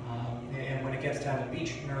that. And when it gets down to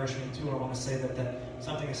beach nourishment too, I want to say that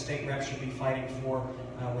something a state rep should be fighting for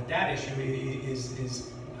with that issue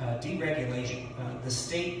is deregulation. The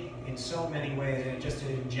state, in so many ways, and just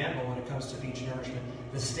in general when it comes to beach nourishment,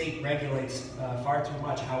 the state regulates far too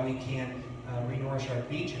much how we can re-nourish our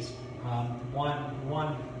beaches.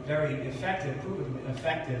 One very proven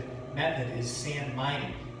effective method is sand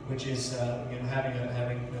mining, which is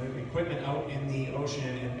having equipment out in the ocean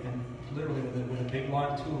and literally with a big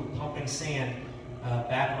long tool pumping sand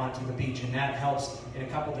back onto the beach, and that helps in a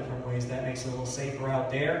couple different ways. That makes it a little safer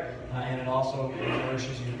out there, and it also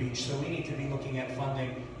nourishes your beach. So we need to be looking at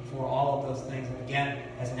funding for all of those things. And again,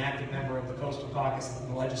 as an active member of the Coastal Caucus and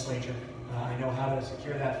the legislature, I know how to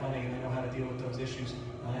secure that funding, and I know how to deal with those issues,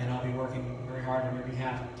 and I'll be working very hard on your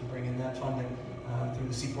behalf to bring in that funding through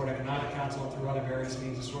the Seaport Economic Council and through other various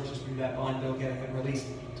means and sources, through that bond bill getting it released,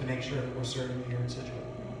 to make sure that we're serving here in Scituate.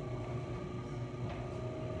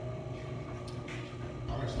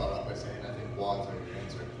 I'm going to start off by saying I think WADs are your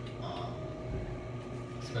answer,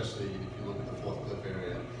 especially if you look at the Fourth Cliff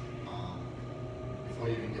area. Before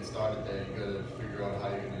you even get started there, you got to figure out how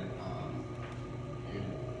you're going to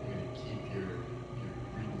keep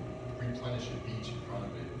replenish your beach in front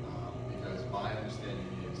of it, because my understanding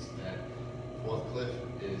is that Fourth Cliff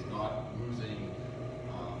is not losing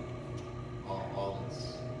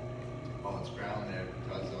all its ground there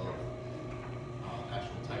because of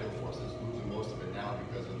actual tidal forces. Losing most of it now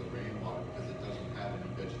because of the rainwater, because it doesn't have any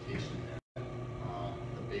vegetation there.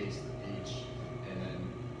 The base, the beach, and then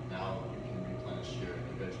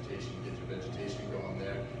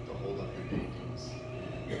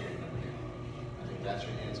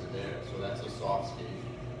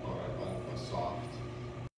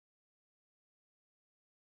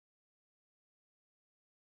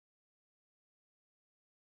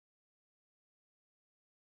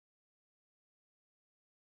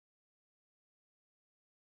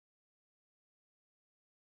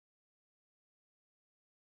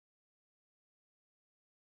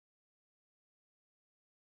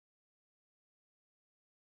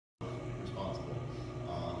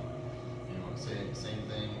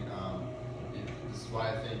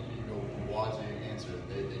why I think, you know, rewards are your answer.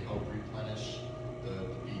 They help replenish the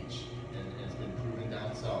beach, and it's been proven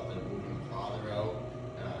down south that moving farther out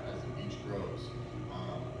as the beach grows.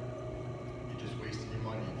 You're just wasting your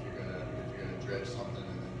money if you're gonna dredge something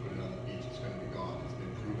and then put it on the beach. It's gonna be gone. It's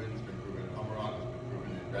been proven. It's been proven in Hummerock. It's been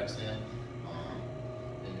proven in Wrexham.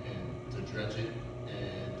 And to dredge it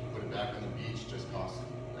and to put it back on the beach just costs.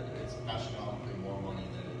 It's astronomically more money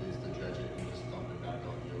than it is to dredge it and just dump it back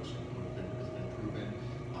out in the ocean. It's been proven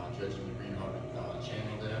dredging the Green Harbor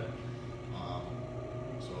channel there.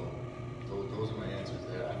 So those are my answers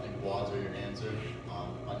there. I think WADs are your answer.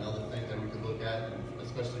 Another thing that we could look at, and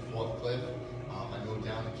especially Fourth Cliff, I know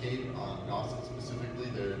down the Cape, Nauset specifically,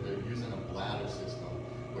 they're using a bladder system,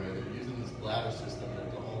 where they're using this bladder system that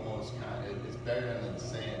almost kind of, it's buried under the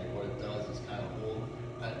sand, and what it does is kind of hold,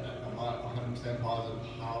 I'm not 100% positive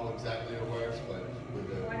how exactly it works, but with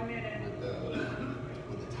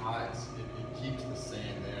the tides, it keeps the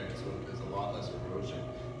sand there, so there's a lot less erosion.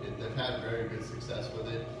 They've had very good success with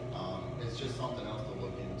it. It's just something else to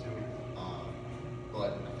look into.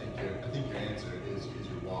 But I think your answer is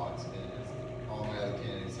your WADs, and as all my other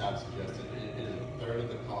candidates have suggested, it is a third of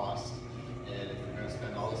the cost. And if we're going to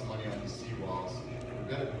spend all this money on these seawalls, we've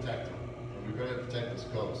got to protect them, and we've got to protect this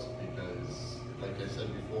coast because, like I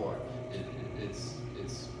said before, it's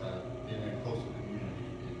being a coastal community.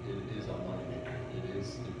 It is our money maker. It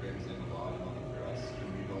brings in a lot of money for us, and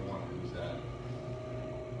we don't want to lose that.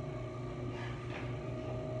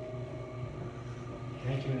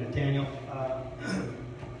 Thank you, Nathaniel.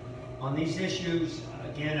 On these issues,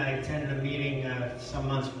 again, I attended a meeting some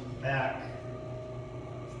months back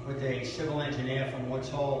with a civil engineer from Woods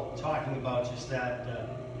Hole talking about just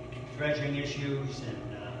that dredging issues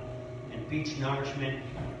and beach nourishment.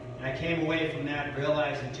 And I came away from that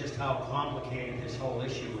realizing just how complicated this whole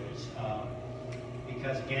issue is.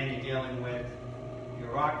 Because again, you're dealing with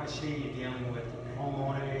bureaucracy, you're dealing with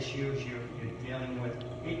homeowner issues, you're dealing with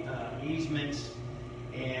easements,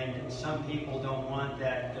 and some people don't want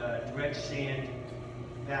that dredged sand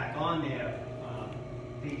back on their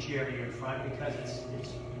beach area in front because it's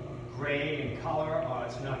gray in color or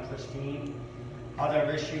it's not pristine.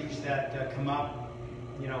 Other issues that come up,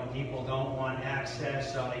 you know, people don't want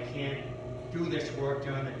access or they can't do this work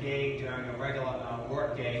during the day, during a regular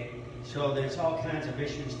work day. So there's all kinds of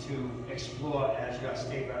issues to explore as your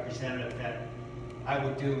state representative that I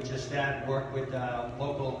would do just that, work with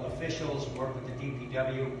local officials, work with the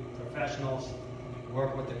DPW professionals,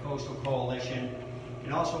 work with the Coastal Coalition,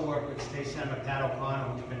 and also work with State Senator Pat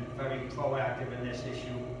O'Connor, who's been very proactive in this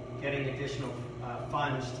issue, getting additional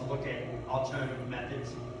funds to look at alternative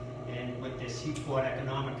methods. And with the Seaport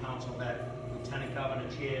Economic Council that Lieutenant Governor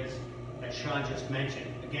chairs, that Sean just mentioned,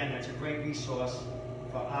 again, that's a great resource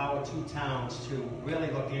for our two towns to really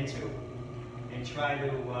look into and try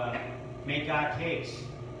to make our case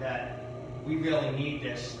that we really need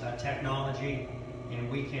this technology,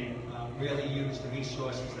 and we can really use the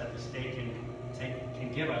resources that the state can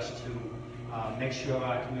give us to make sure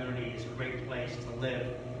our community is a great place to live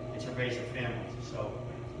and to raise a family. So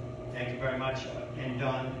thank you very much. And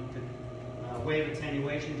on the wave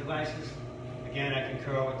attenuation devices, again, I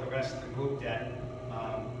concur with the rest of the group that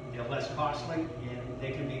they're less costly and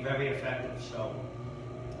they can be very effective. So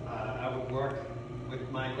I would work with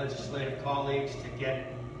my legislative colleagues to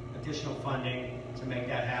get additional funding to make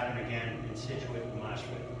that happen again in Scituate and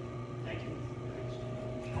Marshfield. Thank you.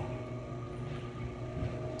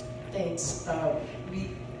 Thanks.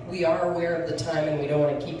 We are aware of the time, and we don't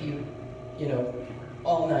want to keep you,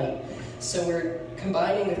 all night. So we're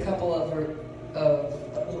combining a couple of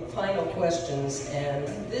final questions, and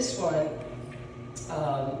this one,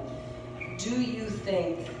 do you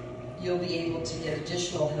think you'll be able to get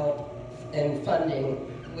additional help and funding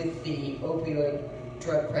with the opioid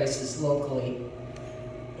drug crisis locally?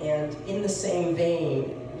 And in the same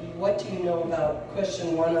vein, what do you know about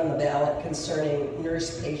question 1 on the ballot concerning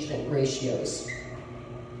nurse-patient ratios?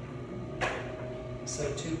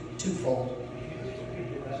 So twofold.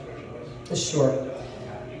 Sure.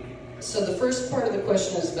 So the first part of the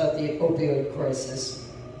question is about the opioid crisis.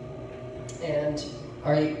 And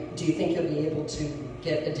do you think you'll be able to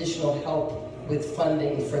get additional help with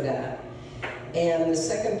funding for that? And the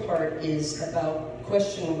second part is about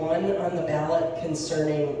question 1 on the ballot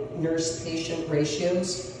concerning nurse-patient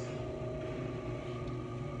ratios.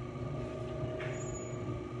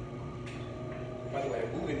 By the way,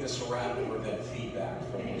 I'm moving this around to prevent feedback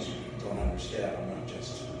from those who don't understand. I'm not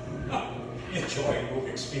just enjoying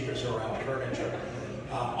moving speakers around furniture.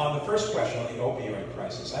 On the first question on the opioid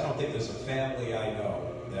crisis, I don't think there's a family I know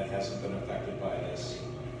that hasn't been affected by this.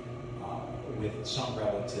 with some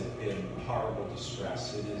relative in horrible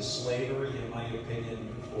distress. It is slavery, in my opinion,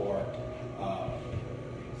 for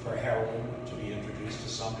heroin to be introduced to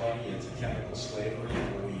somebody. It's a chemical slavery.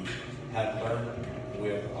 We have learned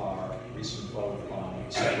with our recent vote on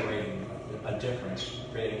separating a difference,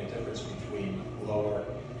 creating a difference between lower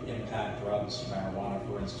impact drugs, marijuana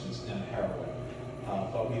for instance, and heroin.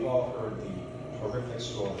 But we've all heard the horrific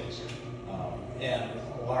stories. And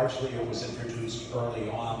largely it was introduced early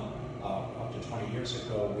on, up to 20 years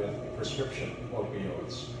ago, with prescription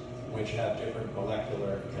opioids, which have different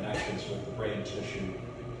molecular connections with the brain tissue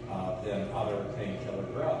than other painkiller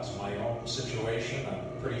drugs. My own situation, I'm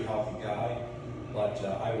a pretty healthy guy, but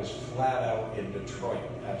I was flat out in Detroit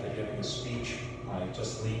after giving a speech. I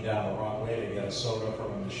just leaned down the wrong way to get a soda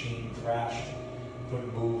from a machine, crashed,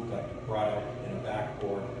 couldn't move, got brought out in a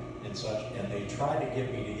backboard and such, and they tried to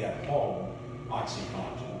get me to get home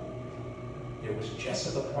OxyContin. It was just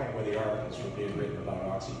at the point where the articles were being written about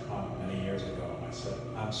OxyContin many years ago. And I said,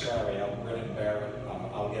 I'm sorry, I'll grin and bear it.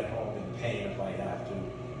 I'll get home in pain if I have to,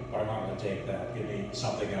 but I'm not going to take that. Give me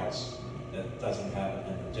something else that doesn't have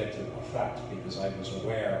an addictive effect, because I was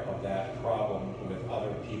aware of that problem with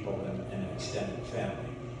other people in an extended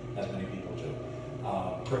family, as many people do.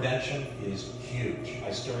 Prevention is huge.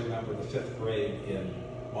 I still remember the 5th grade in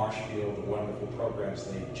Marshfield, the wonderful programs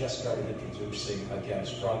they just started introducing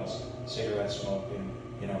against drugs, cigarette smoking,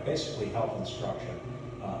 basically health instruction.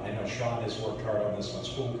 I know Sean has worked hard on this on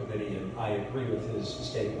school committee, and I agree with his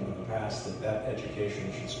statement in the past that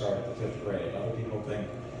education should start at the 5th grade. Other people think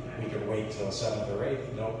we can wait till 7th or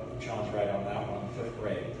 8th. Nope, Sean's right on that one, 5th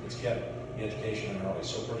grade. Let's get the education in early.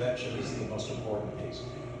 So prevention is the most important piece.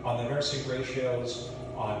 On the nursing ratios,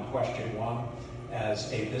 on question 1,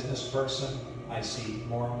 as a business person, I see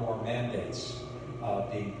more and more mandates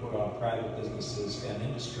being put on private businesses and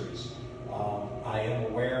industries. I am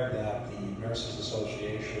aware that the Nurses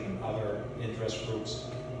Association and other interest groups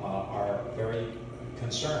are very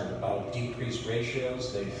concerned about decreased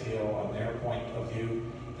ratios. They feel, on their point of view,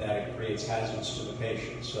 that it creates hazards to the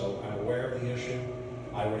patient. So I'm aware of the issue.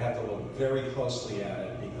 I would have to look very closely at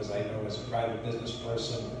it, because I know as a private business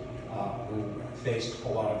person who faced a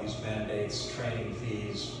lot of these mandates, training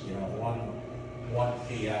fees, one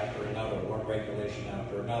fee after another, one regulation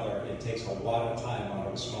after another. It takes a lot of time out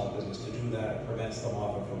of a small business to do that. It prevents them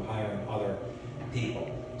often from hiring other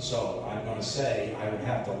people. So I'm going to say I would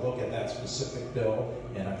have to look at that specific bill,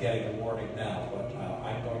 and I'm getting a warning now, but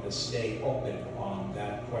I'm going to stay open on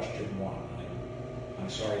that question 1. I'm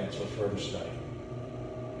sorry until further study.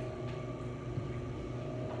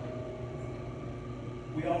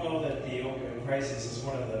 We all know that the opioid crisis is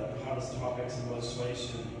one of the hottest topics in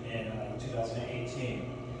legislation in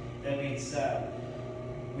 2018. That being said,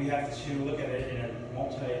 we have to look at it in a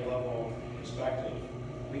multi-level perspective.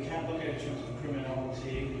 We can't look at it in terms of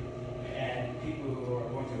criminality and people who are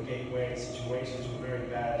going through gateway situations with very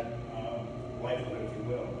bad livelihood, if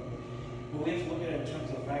you will. But we have to look at it in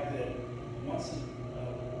terms of the fact that once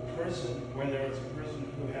a person, whether it's a person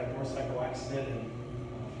who had a motorcycle accident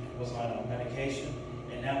and was on medication,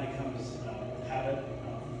 and now becomes habit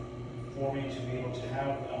forming to be able to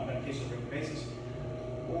have medication on a regular basis,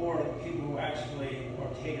 or people who actually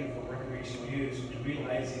are taken for recreational use and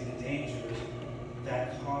realizing the dangers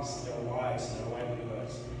that cost their lives and their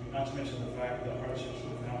livelihoods, not to mention the fact that hardships to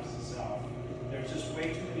the families itself. There's just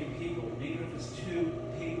way too many people, even if it's 2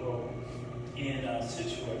 people in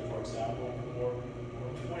Scituate, for example, or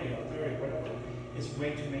 20 or 30, whatever, it's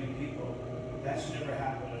way too many people. That should never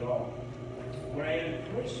happen at all. What I am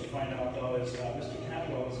encouraged to find out, though, is Mr.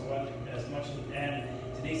 Cantwell as much and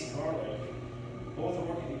Denise Garlick both are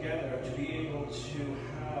working together to be able to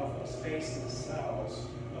have a space in the cells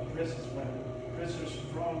of prisons when prisoners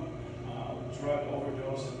from drug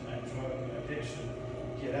overdose and drug addiction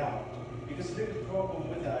get out. Because the big problem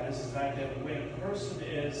with that is the fact that when a person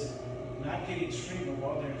is not getting treatment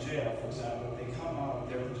while they're in jail, for example, they come out,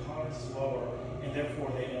 their tolerance is lower, and therefore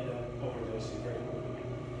they end up overdosing very quickly.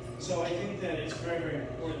 So I think that it's very, very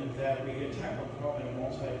important that we tackle the problem in a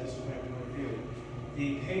multidisciplinary point of view.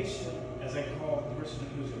 The patient, as I call the person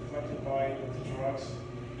who's affected by the drugs,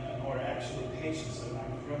 or actually patients that are not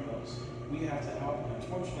criminals, we have to help them.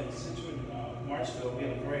 Unfortunately, in Scituate, Marshfield, we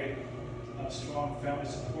have a very strong family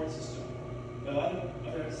support system. But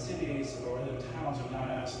other cities or other towns are not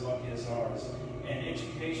as lucky as ours. And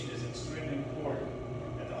education is extremely important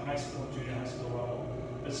at the high school and junior high school level.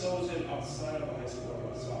 But so is it outside of the high school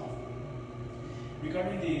level itself.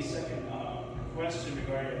 Regarding the second question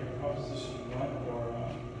regarding Proposition 1 or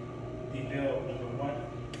the bill number 1,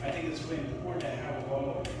 I think it's really important to have a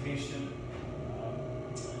low patient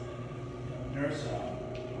nurse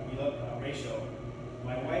ratio.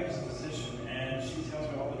 My wife is a physician, and she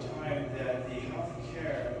tells me all the time that the health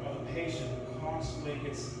care of the patient constantly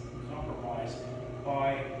gets compromised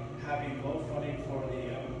by having low funding for the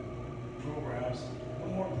programs, but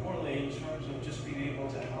more importantly, in terms of just being able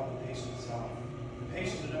to help the patient itself. The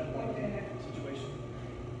patient's the number one situation.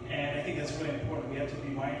 And I think that's really important. We have to be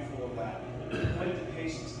mindful of that. Put the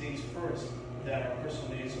patient's needs first than our personal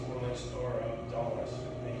needs or dollars.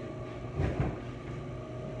 Thank you.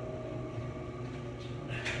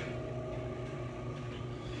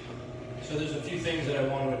 So there's a few things that I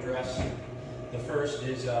want to address. The first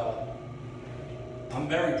is I'm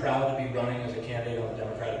very proud to be running as a candidate on the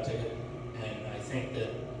Democratic ticket, and I think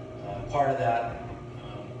that part of that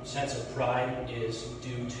sense of pride is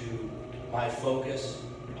due to my focus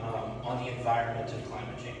on the environment and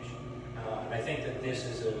climate change. And I think that this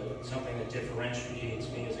is something that differentiates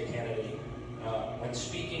me as a candidate. When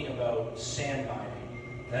speaking about sand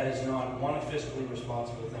mining, that is not, one, a fiscally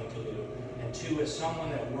responsible thing to do, and two, as someone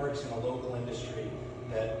that works in a local industry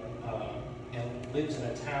that and lives in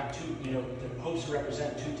a town, that hopes to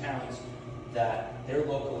represent two towns that their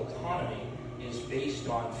local economy is based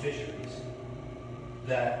on fisheries,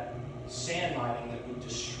 that sand mining that would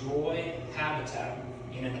destroy habitat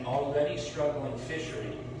in an already struggling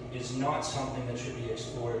fishery is not something that should be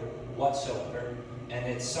explored whatsoever, and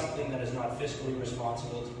it's something that is not fiscally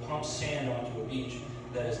responsible to pump sand onto a beach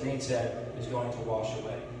that, as Nate said, is going to wash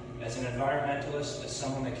away. As an environmentalist, as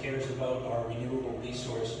someone that cares about our renewable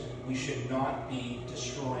resource, we should not be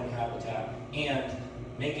destroying habitat, and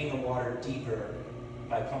making the water deeper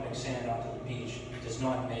by pumping sand onto the beach does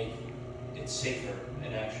not make it safer.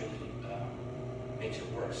 It actually makes it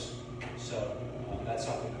worse. So that's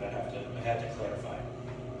something that I had to clarify.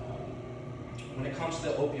 When it comes to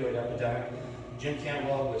the opioid epidemic, Jim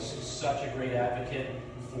Cantwell was such a great advocate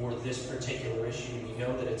for this particular issue. We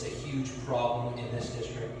know that it's a huge problem in this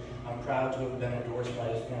district. I'm proud to have been endorsed by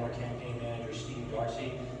his former campaign manager, Steve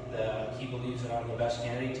Darcy. He believes that I'm the best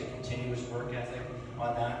candidate to continue his work ethic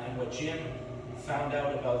on that. And what Jim found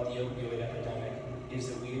out about the opioid epidemic is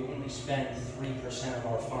that we only spend 3% of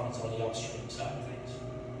our funds on the upstream side of things.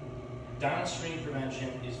 Downstream prevention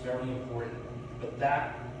is very important, but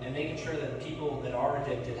that, and making sure that people that are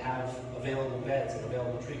addicted have available beds and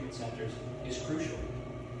available treatment centers is crucial.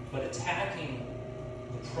 But attacking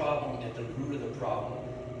the problem at the root of the problem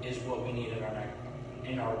is what we need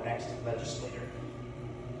in our next legislature.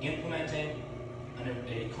 Implementing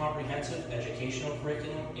a comprehensive educational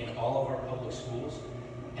curriculum in all of our public schools,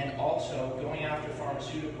 and also going after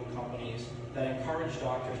pharmaceutical companies that encourage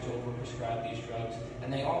doctors to overprescribe these drugs,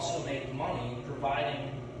 and they also make money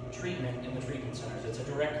providing treatment in the treatment centers. It's a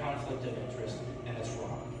direct conflict of interest, and it's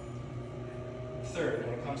wrong. Third,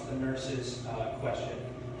 when it comes to the nurses' question,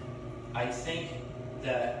 I think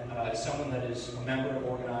that as someone that is a member of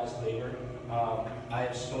organized labor, I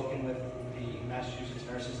have spoken with the Massachusetts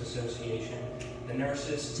Nurses Association. The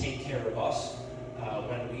nurses take care of us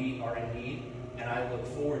when we are in need, and I look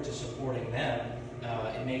forward to supporting them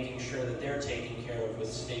in making sure that they're taken care of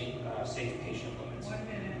with safe patient limits. 1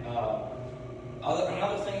 minute.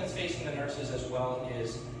 Another thing that's facing the nurses as well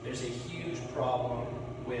is there's a huge problem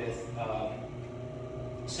with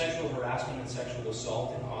sexual harassment and sexual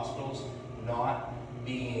assault in hospitals not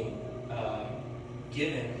being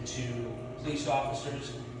given to police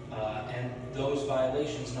officers, and those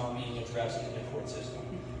violations not being addressed in the court system.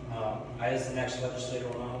 I, as the next legislator,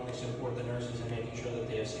 will not only support the nurses in making sure that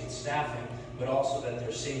they have safe staffing, but also that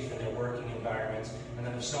they're safe in their working environments, and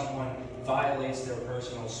that if someone violates their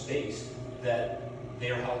personal space, that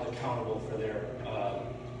they are held accountable for their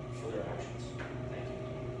actions. Thank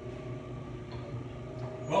you.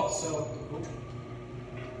 Well, so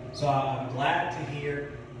I'm glad to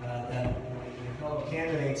hear that your fellow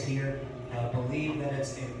candidates here believe that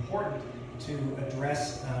it's important to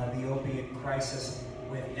address the opiate crisis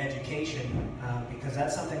with education, because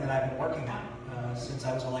that's something that I've been working on since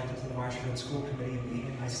I was elected to the Marshfield School Committee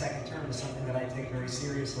in my second term. Is something that I take very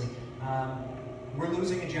seriously. We're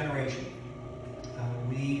losing a generation.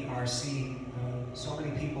 We are seeing so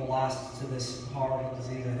many people lost to this horrible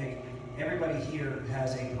disease. I think everybody here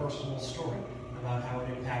has a personal story about how it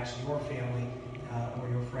impacts your family or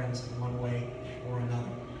your friends in one way or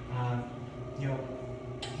another.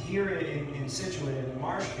 Here in Scituate and in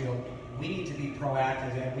Marshfield, we need to be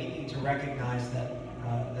proactive, and we need to recognize that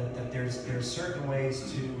that there's certain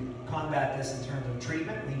ways to combat this in terms of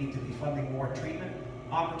treatment. We need to be funding more treatment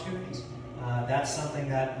opportunities. That's something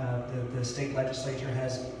that the state legislature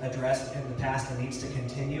has addressed in the past and needs to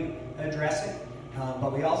continue addressing.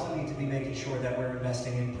 But we also need to be making sure that we're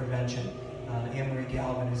investing in prevention. Anne-Marie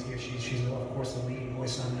Galvin is here. She's of course the leading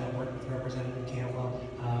voice on that, working with Representative Cantwell.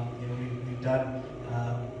 We've done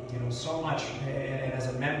so much, and as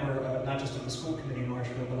a member, not just of the school committee in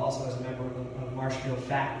Marshfield, but also as a member of Marshfield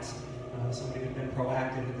Facts, somebody who's been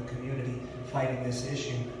proactive in the community fighting this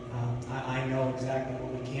issue. I know exactly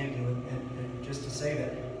what we can do, and just to say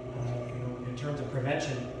that, in terms of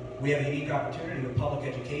prevention, we have a unique opportunity with public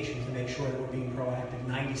education to make sure that we're being proactive.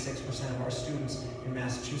 96% of our students in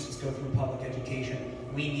Massachusetts go through public education.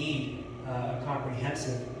 We need a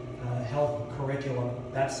comprehensive health curriculum.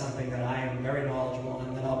 That's something that I am very knowledgeable on,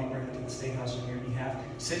 and that I'll be bringing to the State House on your behalf.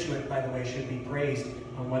 Scituate, by the way, should be praised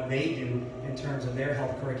on what they do in terms of their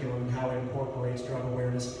health curriculum and how it incorporates drug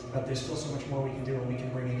awareness. But there's still so much more we can do, and we can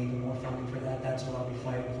bring in even more funding for that. That's what I'll be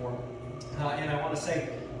fighting for. And I want to say,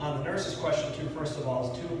 on the nurses question too, first of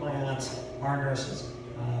all, is 2 of my aunts are nurses.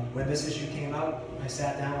 When this issue came out, I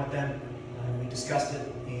sat down with them, we discussed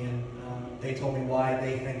it, and they told me why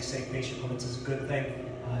they think safe patient limits is a good thing,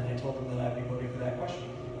 and I told them that I'd be voting for that question.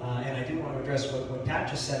 And I do want to address what Pat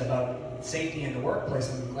just said about safety in the workplace.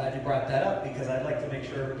 I'm glad you brought that up, because I'd like to make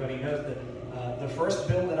sure everybody knows that the first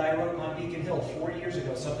bill that I wrote on Beacon Hill 4 years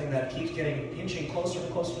ago, something that keeps inching closer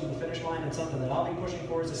and closer to the finish line, and something that I'll be pushing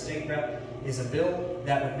for as a state rep, is a bill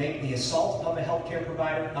that would make the assault of a healthcare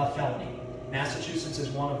provider a felony. Massachusetts is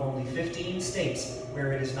one of only 15 states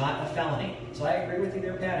where it is not a felony. So I agree with you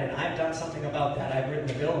there, Pat, and I've done something about that. I've written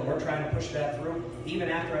a bill, and we're trying to push that through. Even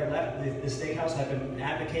after I left the State House, I've been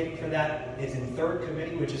advocating for that. It's in 3rd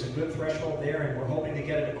committee, which is a good threshold there, and we're hoping to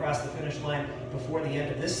get it across the finish line before the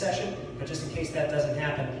end of this session. But just in case that doesn't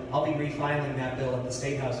happen, I'll be refiling that bill at the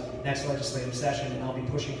State House next legislative session, and I'll be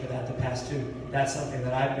pushing for that to pass too. That's something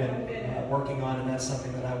that I've been working on, and that's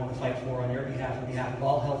something that I want to fight for on your behalf, on behalf of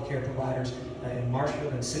all healthcare providers in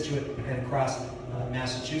Marshfield and Scituate and across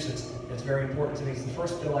Massachusetts. It's very important to me. It's the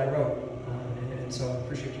first bill I wrote, and so I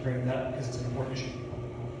appreciate you bringing that up, because it's an important issue.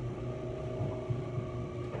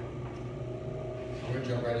 I'm going to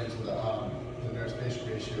jump right into the nurse-patient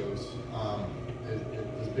ratios.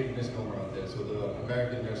 There's a big misnomer out there. So the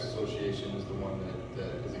American Nurse Association is the one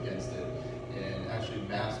that is against it. And actually,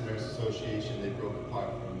 Mass Nurse Association, they broke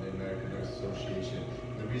apart from the American Nurse Association.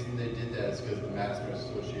 And the reason they did that is because the Mass Nurse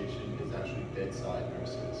Association is actually bedside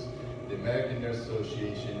nurses. The American Nurse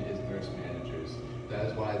Association is nurse managers. That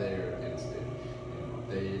is why they are against it.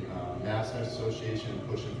 The Mass Nurse Association is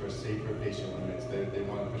pushing for safer patient limits. They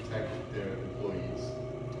want to protect their employees.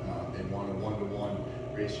 They want a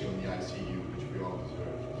 1-to-1 ratio in the ICU, which we all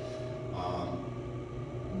deserve.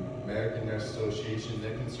 American Nurse Association,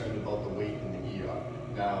 they're concerned about the weight in the ER.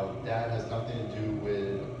 Now, that has nothing to do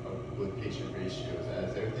with patient ratios. It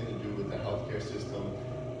has everything to do with the healthcare system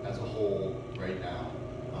as a whole right now.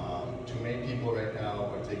 Too many people right now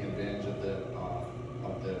are taking advantage of the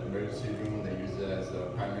emergency room. They use it as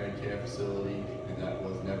a primary care facility, and that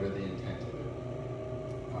was never the intent of it.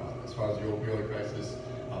 As far as the opioid crisis,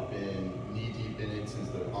 I've been knee-deep in it since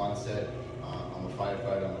the onset. I'm a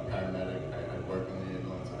firefighter, I'm a paramedic, I work on the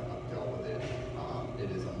ambulance, I've dealt with it.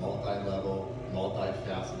 It is a multi-level,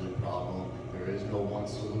 multi-faceted problem. There is no one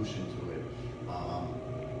solution to it.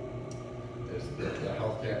 There's the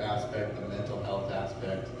healthcare aspect, the mental health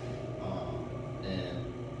aspect, and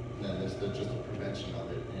then there's just the prevention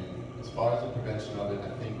of it. And as far as the prevention of it, I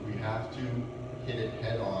think we have to hit it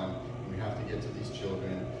head on. We have to get to these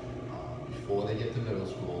children before they get to middle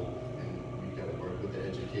school, and we've got to work with the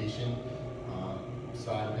education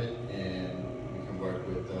side of it, and we can work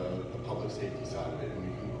with the public safety side of it, and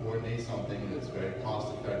we can coordinate something that's very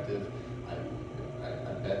cost effective.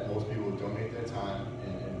 I bet most people will donate their time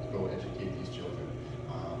and go educate these children,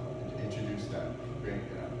 and introduce them.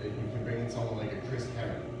 You can bring in someone like a Chris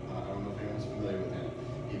Herron. I don't know if anyone's familiar with him.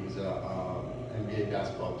 He was an NBA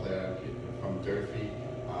basketball player from Durfee,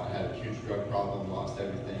 had a huge drug problem, lost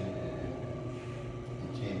everything,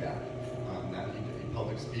 and he came back. Now he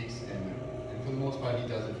public speaks, and for the most part, he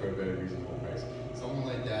does it for a very reasonable price. Someone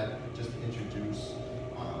like that, just to introduce,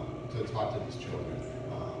 to talk to these children.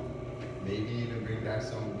 Maybe even bring back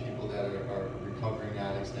some people that are recovering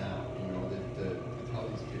addicts now, to tell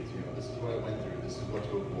these kids, this is what I went through, this is what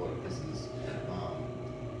to avoid, this is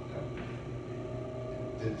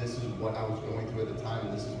what I was going through at the time,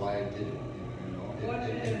 and this is why I did it.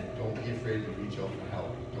 And don't be afraid to reach out for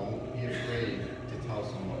help. Don't be afraid to tell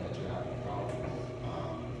someone that you're having a problem.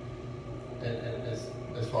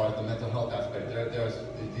 And as far as the mental health aspect, there's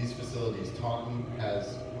these facilities. Taunton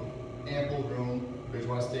has ample room.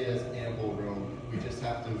 Bridgewater State has ample room. We just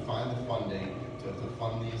have to find the funding to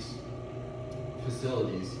fund these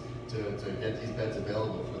facilities to get these beds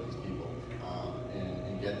available for these people,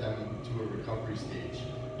 and get them to a recovery stage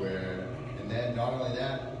where, and then not only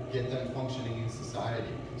that, get them functioning in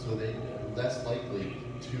society, so they're less likely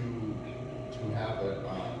to have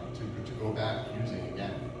to go back using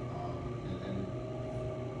again. And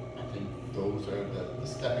I think those are the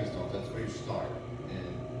stepping stones. That's where you start,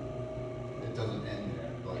 and it doesn't end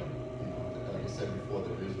there. But you know, like I said before,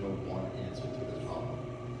 there is no one answer to this problem.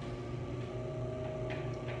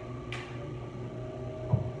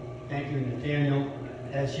 Thank you, Nathaniel.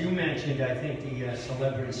 As you mentioned, I think the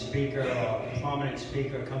celebrity speaker or prominent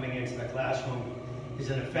speaker coming into the classroom is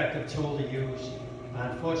an effective tool to use.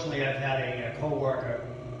 Unfortunately, I've had a co-worker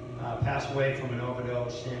pass away from an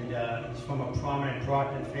overdose, and it's from a prominent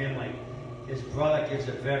Brockton family. His brother gives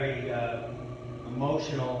a very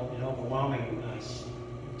emotional and overwhelming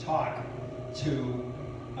talk to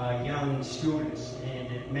young students,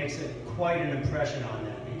 and it makes quite an impression on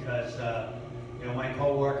them because you know, my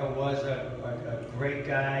co-worker was a great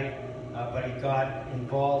guy, but he got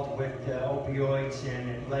involved with opioids, and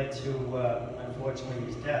it led to, unfortunately,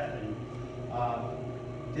 his death. And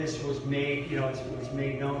this was made, you know, it was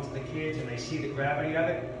made known to the kids, and they see the gravity of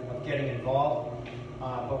it, of getting involved.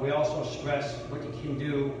 But we also stress what you can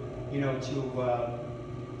do, you know,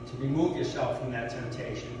 to remove yourself from that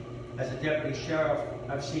temptation. As a deputy sheriff,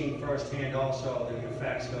 I've seen firsthand also the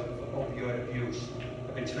effects of opioid abuse.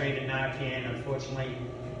 I've been trained in Narcan, unfortunately,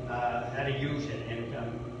 how to use it, and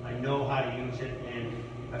I know how to use it, and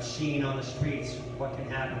I've seen on the streets what can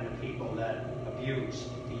happen to people that abuse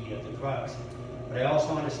the drugs. But I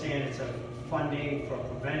also understand it's a funding for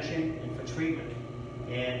prevention and for treatment,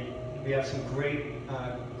 and we have some great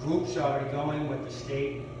groups already going with the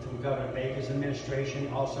state through Governor Baker's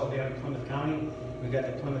administration. Also here in Plymouth County, we've got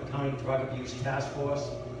the Plymouth County Drug Abuse Task Force,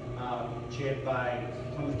 chaired by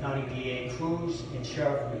Plymouth County DA Cruz and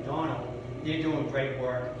Sheriff McDonald. They're doing great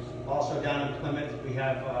work. Also down in Plymouth, we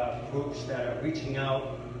have groups that are reaching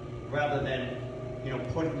out rather than, you know,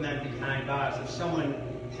 putting them behind bars. If someone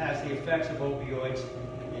has the effects of opioids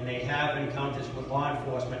and they have encounters with law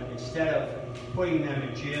enforcement, instead of putting them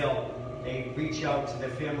in jail, they reach out to their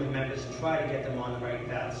family members to try to get them on the right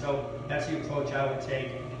path. So that's the approach I would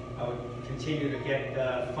take. I would continue to get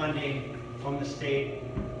funding from the state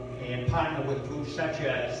and partner with groups such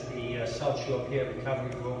as the South Shore Peer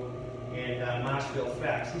Recovery Group and Marshfield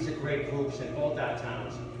Facts. These are great groups in both our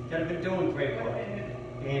towns that have been doing great work.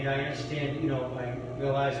 And I understand, you know, I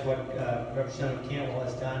realize what Representative Cantwell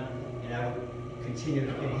has done, and I would continue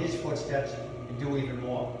in his footsteps and do even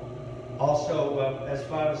more. Also, as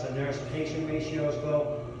far as the nurse-patient ratios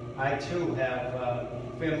go, I too have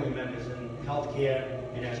family members in healthcare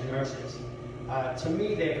and as nurses. To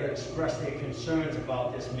me, they've expressed their concerns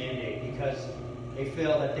about this mandate because they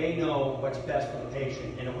feel that they know what's best for the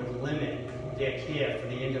patient, and it would limit their care for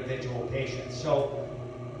the individual patient. So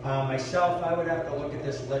myself, I would have to look at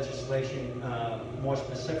this legislation more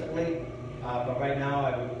specifically, but right now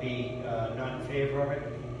I would be not in favor of it.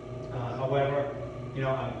 However, you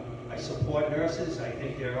know, I support nurses. I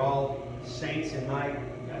think they're all saints in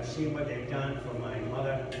I've seen what they've done for my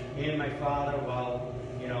mother and my father while,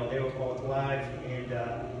 you know, they were both alive, and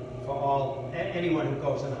for anyone who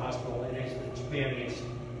goes in the hospital and has experienced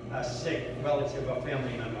a sick relative or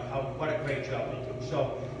family member, what a great job they do.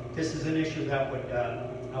 So this is an issue that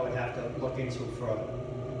I would have to look into further.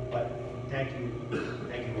 But thank you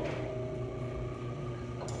all.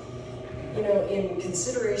 You know, in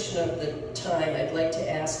consideration of the time, I'd like to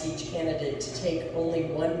ask each candidate to take only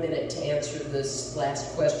 1 minute to answer this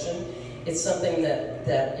last question. It's something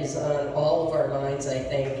that is on all of our minds, I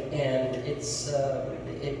think, and it's an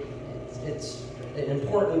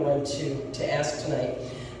important one to ask tonight.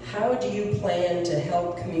 How do you plan to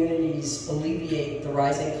help communities alleviate the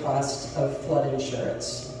rising cost of flood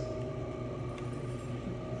insurance?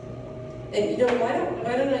 And you know,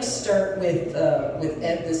 why don't I start with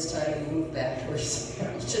Ed this time and move backwards?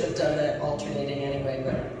 I should have done that alternating anyway,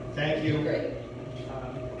 but thank you. Great.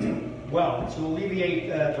 Well, to alleviate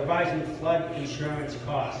the rising flood insurance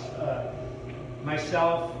costs,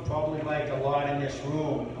 myself, probably like a lot in this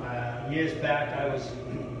room, years back I was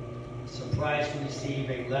surprised to receive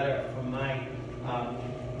a letter from my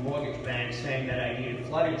mortgage bank saying that I needed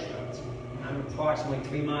flood insurance. I'm approximately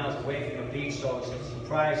 3 miles away from the beach, so it's a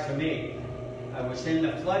surprise to me. I was in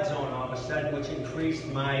the flood zone all of a sudden, which increased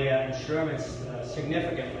my insurance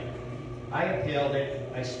significantly. I appealed it.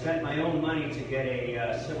 I spent my own money to get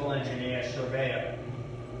a civil engineer surveyor.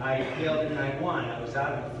 I appealed it and I won. I was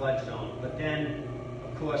out of the flood zone. But then,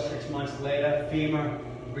 of course, 6 months later, FEMA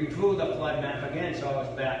redrew the flood map again, so I was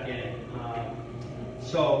back in it.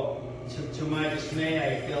 So, to my dismay,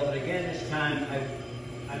 I appealed it again. This time,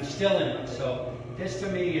 I'm still in it. So, this to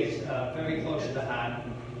me is very close to the heart.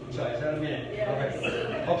 Sorry, is that a minute?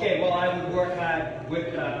 Yes. Okay, well, I would work hard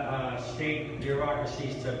with state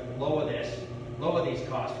bureaucracies to lower these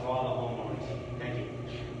costs for all the homeowners. Thank you.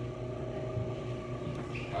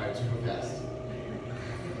 All right, super fast.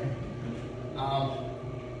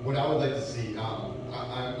 What I would like to see,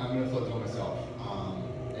 I'm in a flood zone myself,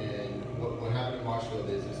 and what happened in Marshfield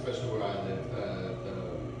is, especially where I live,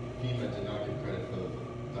 the FEMA did not give credit for the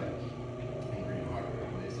dike in Green Harbor.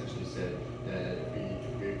 They essentially said that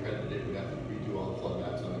if we accredited it, we'd have to redo all the flood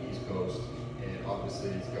maps on the East Coast, and obviously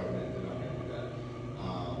it's government, they're not going to do that.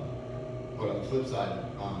 But on the flip side,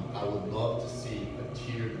 I would love to see a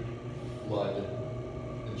tiered flood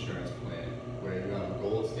insurance plan where you have a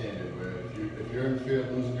gold standard where if you're in fear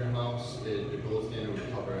of losing your house, the gold standard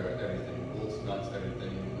would cover everything. Bolts, nuts,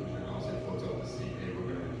 everything. You lose your house, it floats out to sea. Hey,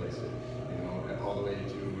 we're going to replace it. You know, and all the way to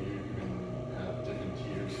you can have different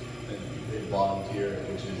tiers. And the bottom tier,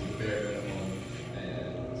 which is the bare minimum,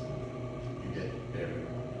 and you get bare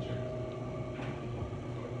minimum insurance.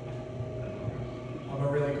 I'll go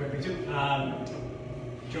really quickly too.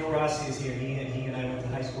 Joe Rossi is here. He and I went to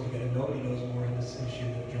high school together. Nobody knows more on this issue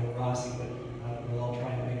than Joe Rossi, but we'll all try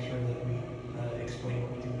to make sure that we explain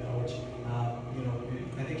what we do know. Which, you know,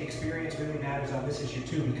 I think experience really matters on this issue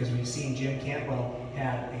too, because we've seen Jim Cantwell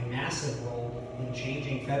had a massive role in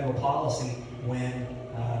changing federal policy when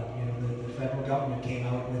you know the federal government came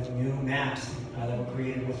out with new maps that were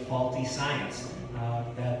created with faulty science.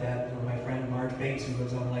 That my friend Marge Bates, who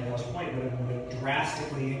lives on Lighthouse Point, would have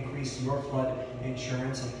drastically increased your flood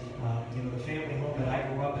insurance. And, you know, the family home that I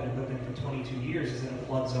grew up in and lived in for 22 years is in a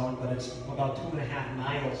flood zone, but it's about 2.5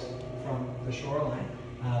 miles from the shoreline.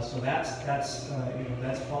 So that's you know,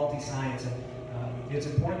 that's faulty science. And it's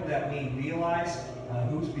important that we realize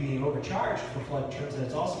who's being overcharged for flood insurance, and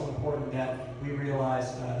it's also important that we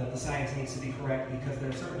realize that the science needs to be correct, because there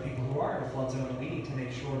are certain people who are in a flood zone, and we need to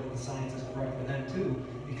make sure that the science is correct for them too,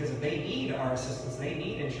 because if they need our assistance, they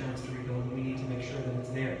need insurance to rebuild, and we need to make sure that it's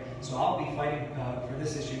there. So I'll be fighting for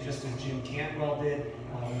this issue just as Jim Cantwell did.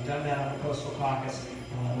 We've done that on the Coastal Caucus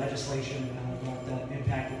legislation that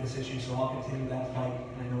impacted this issue, so I'll continue that fight,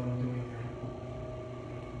 and I know what I'm doing there.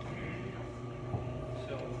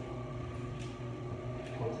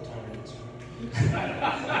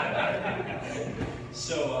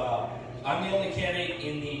 So I'm the only candidate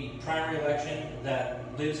in the primary election that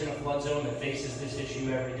lives in a flood zone, that faces this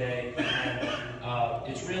issue every day. And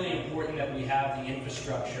it's really important that we have the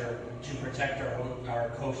infrastructure to protect our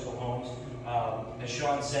coastal homes. As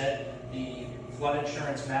Sean said, the flood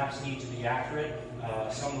insurance maps need to be accurate.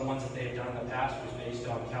 Some of the ones that they've done in the past was based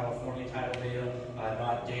on California title data,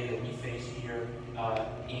 not data that we face here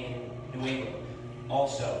in New England.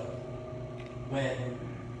 Also, when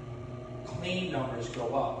claim numbers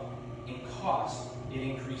go up in cost, it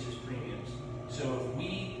increases premiums. So if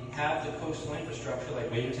we have the coastal infrastructure like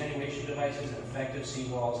wave attenuation devices and effective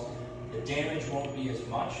seawalls, the damage won't be as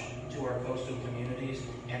much to our coastal communities,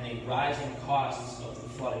 and the rising costs of the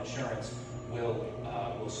flood insurance will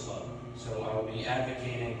slow. So I will be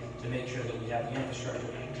advocating to make sure that we have the infrastructure to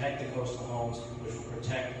protect the coastal homes, which will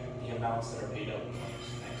protect the amounts that are paid out in claims.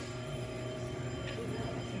 Thanks.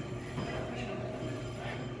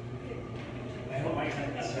 I hope I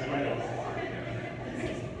can answer right over.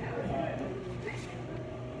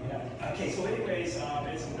 Yeah. Okay, so anyways,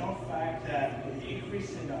 it's a known fact that with the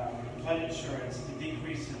increase in flood insurance, the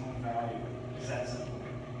decrease in home value is that simple.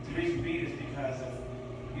 The reason being is because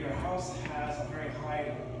if your house has a very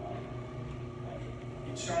high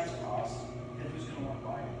insurance cost, then who's going to want to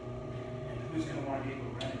buy it? And who's going to want to be able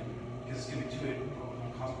to rent it? Because it's going to be too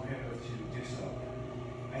cost prohibitive to do so.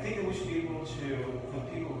 I think that we should be able to, for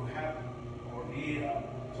people who have or need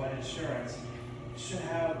flood insurance, should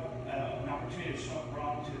have an opportunity to shop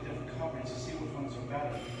around to the different companies to see which ones are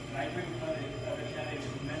better. And I agree with other candidates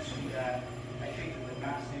who mentioned that I think that the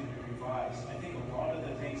maps need to be revised. I think a lot of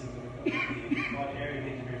the things that the flood area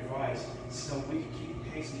need to be revised so we can keep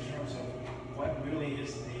pace in terms of what really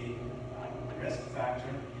is the risk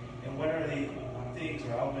factor and what are the things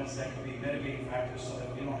or elements that can be mitigating factors so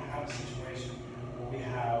that we don't have a situation where we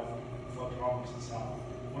have flood problems in South.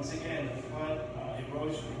 Once again, the flood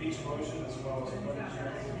erosion, beach erosion, as well as flood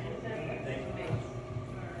insurance. Thank you.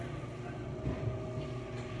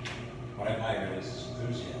 What I admire is his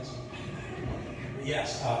enthusiasm.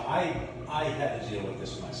 Yes, I had to deal with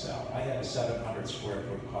this myself. I had a 700 square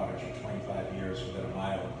foot cottage for 25 years within a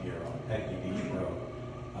mile of here on Peggy Beach Road,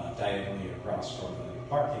 diagonally across from the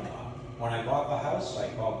parking lot. When I bought the house, I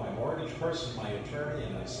called my mortgage person, my attorney,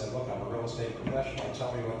 and I said, look, I'm a real estate professional.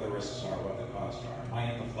 Tell me what the risks are, what the costs are. Am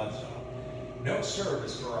I in the flood zone? no, sir,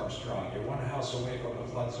 Mr. Armstrong, you're one house away from the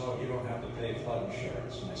flood zone, you don't have to pay flood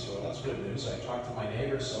insurance. And I said, well, that's good news. I talked to my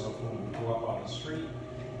neighbors, some of whom grew up on the street,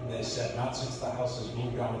 and they said, not since the house has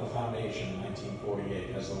moved onto the foundation in 1948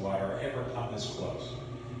 has the water ever come this close.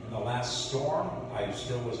 In the last storm, I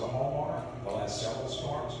still was a homeowner. The last several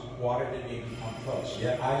storms, water didn't even come close.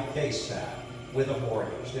 Yet I faced that with a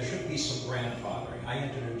mortgage. There should be some grandfathering. I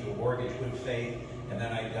entered into a mortgage with faith, and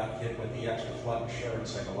then I got hit with the extra flood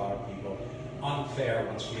insurance like a lot of people. Unfair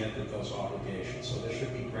once we entered those obligations. So there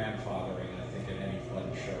should be grandfathering, I think, in any flood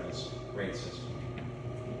insurance rate system.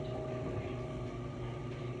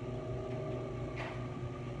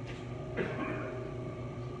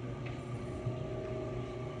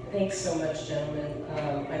 Thanks so much, gentlemen.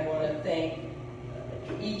 I want to thank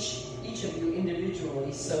each of you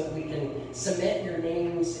individually so we can cement your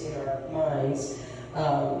names in our minds.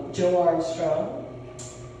 Joe Armstrong,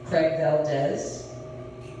 Craig Valdez,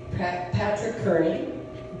 Patrick Kearney,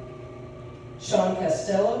 Sean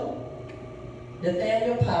Costello,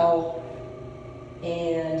 Nathaniel Powell,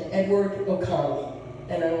 and Edward O'Connell.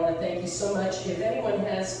 And I want to thank you so much. If anyone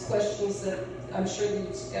has questions that I'm sure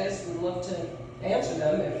these guys would love to answer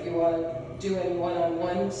them if you want to do any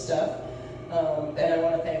one-on-one stuff. And I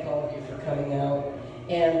want to thank all of you for coming out,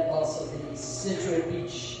 and also the Scituate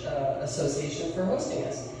Beach Association for hosting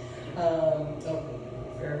us.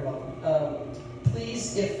 Very welcome.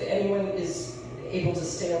 Please, if anyone is able to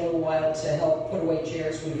stay a little while to help put away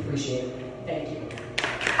chairs, we'd appreciate it. Thank you.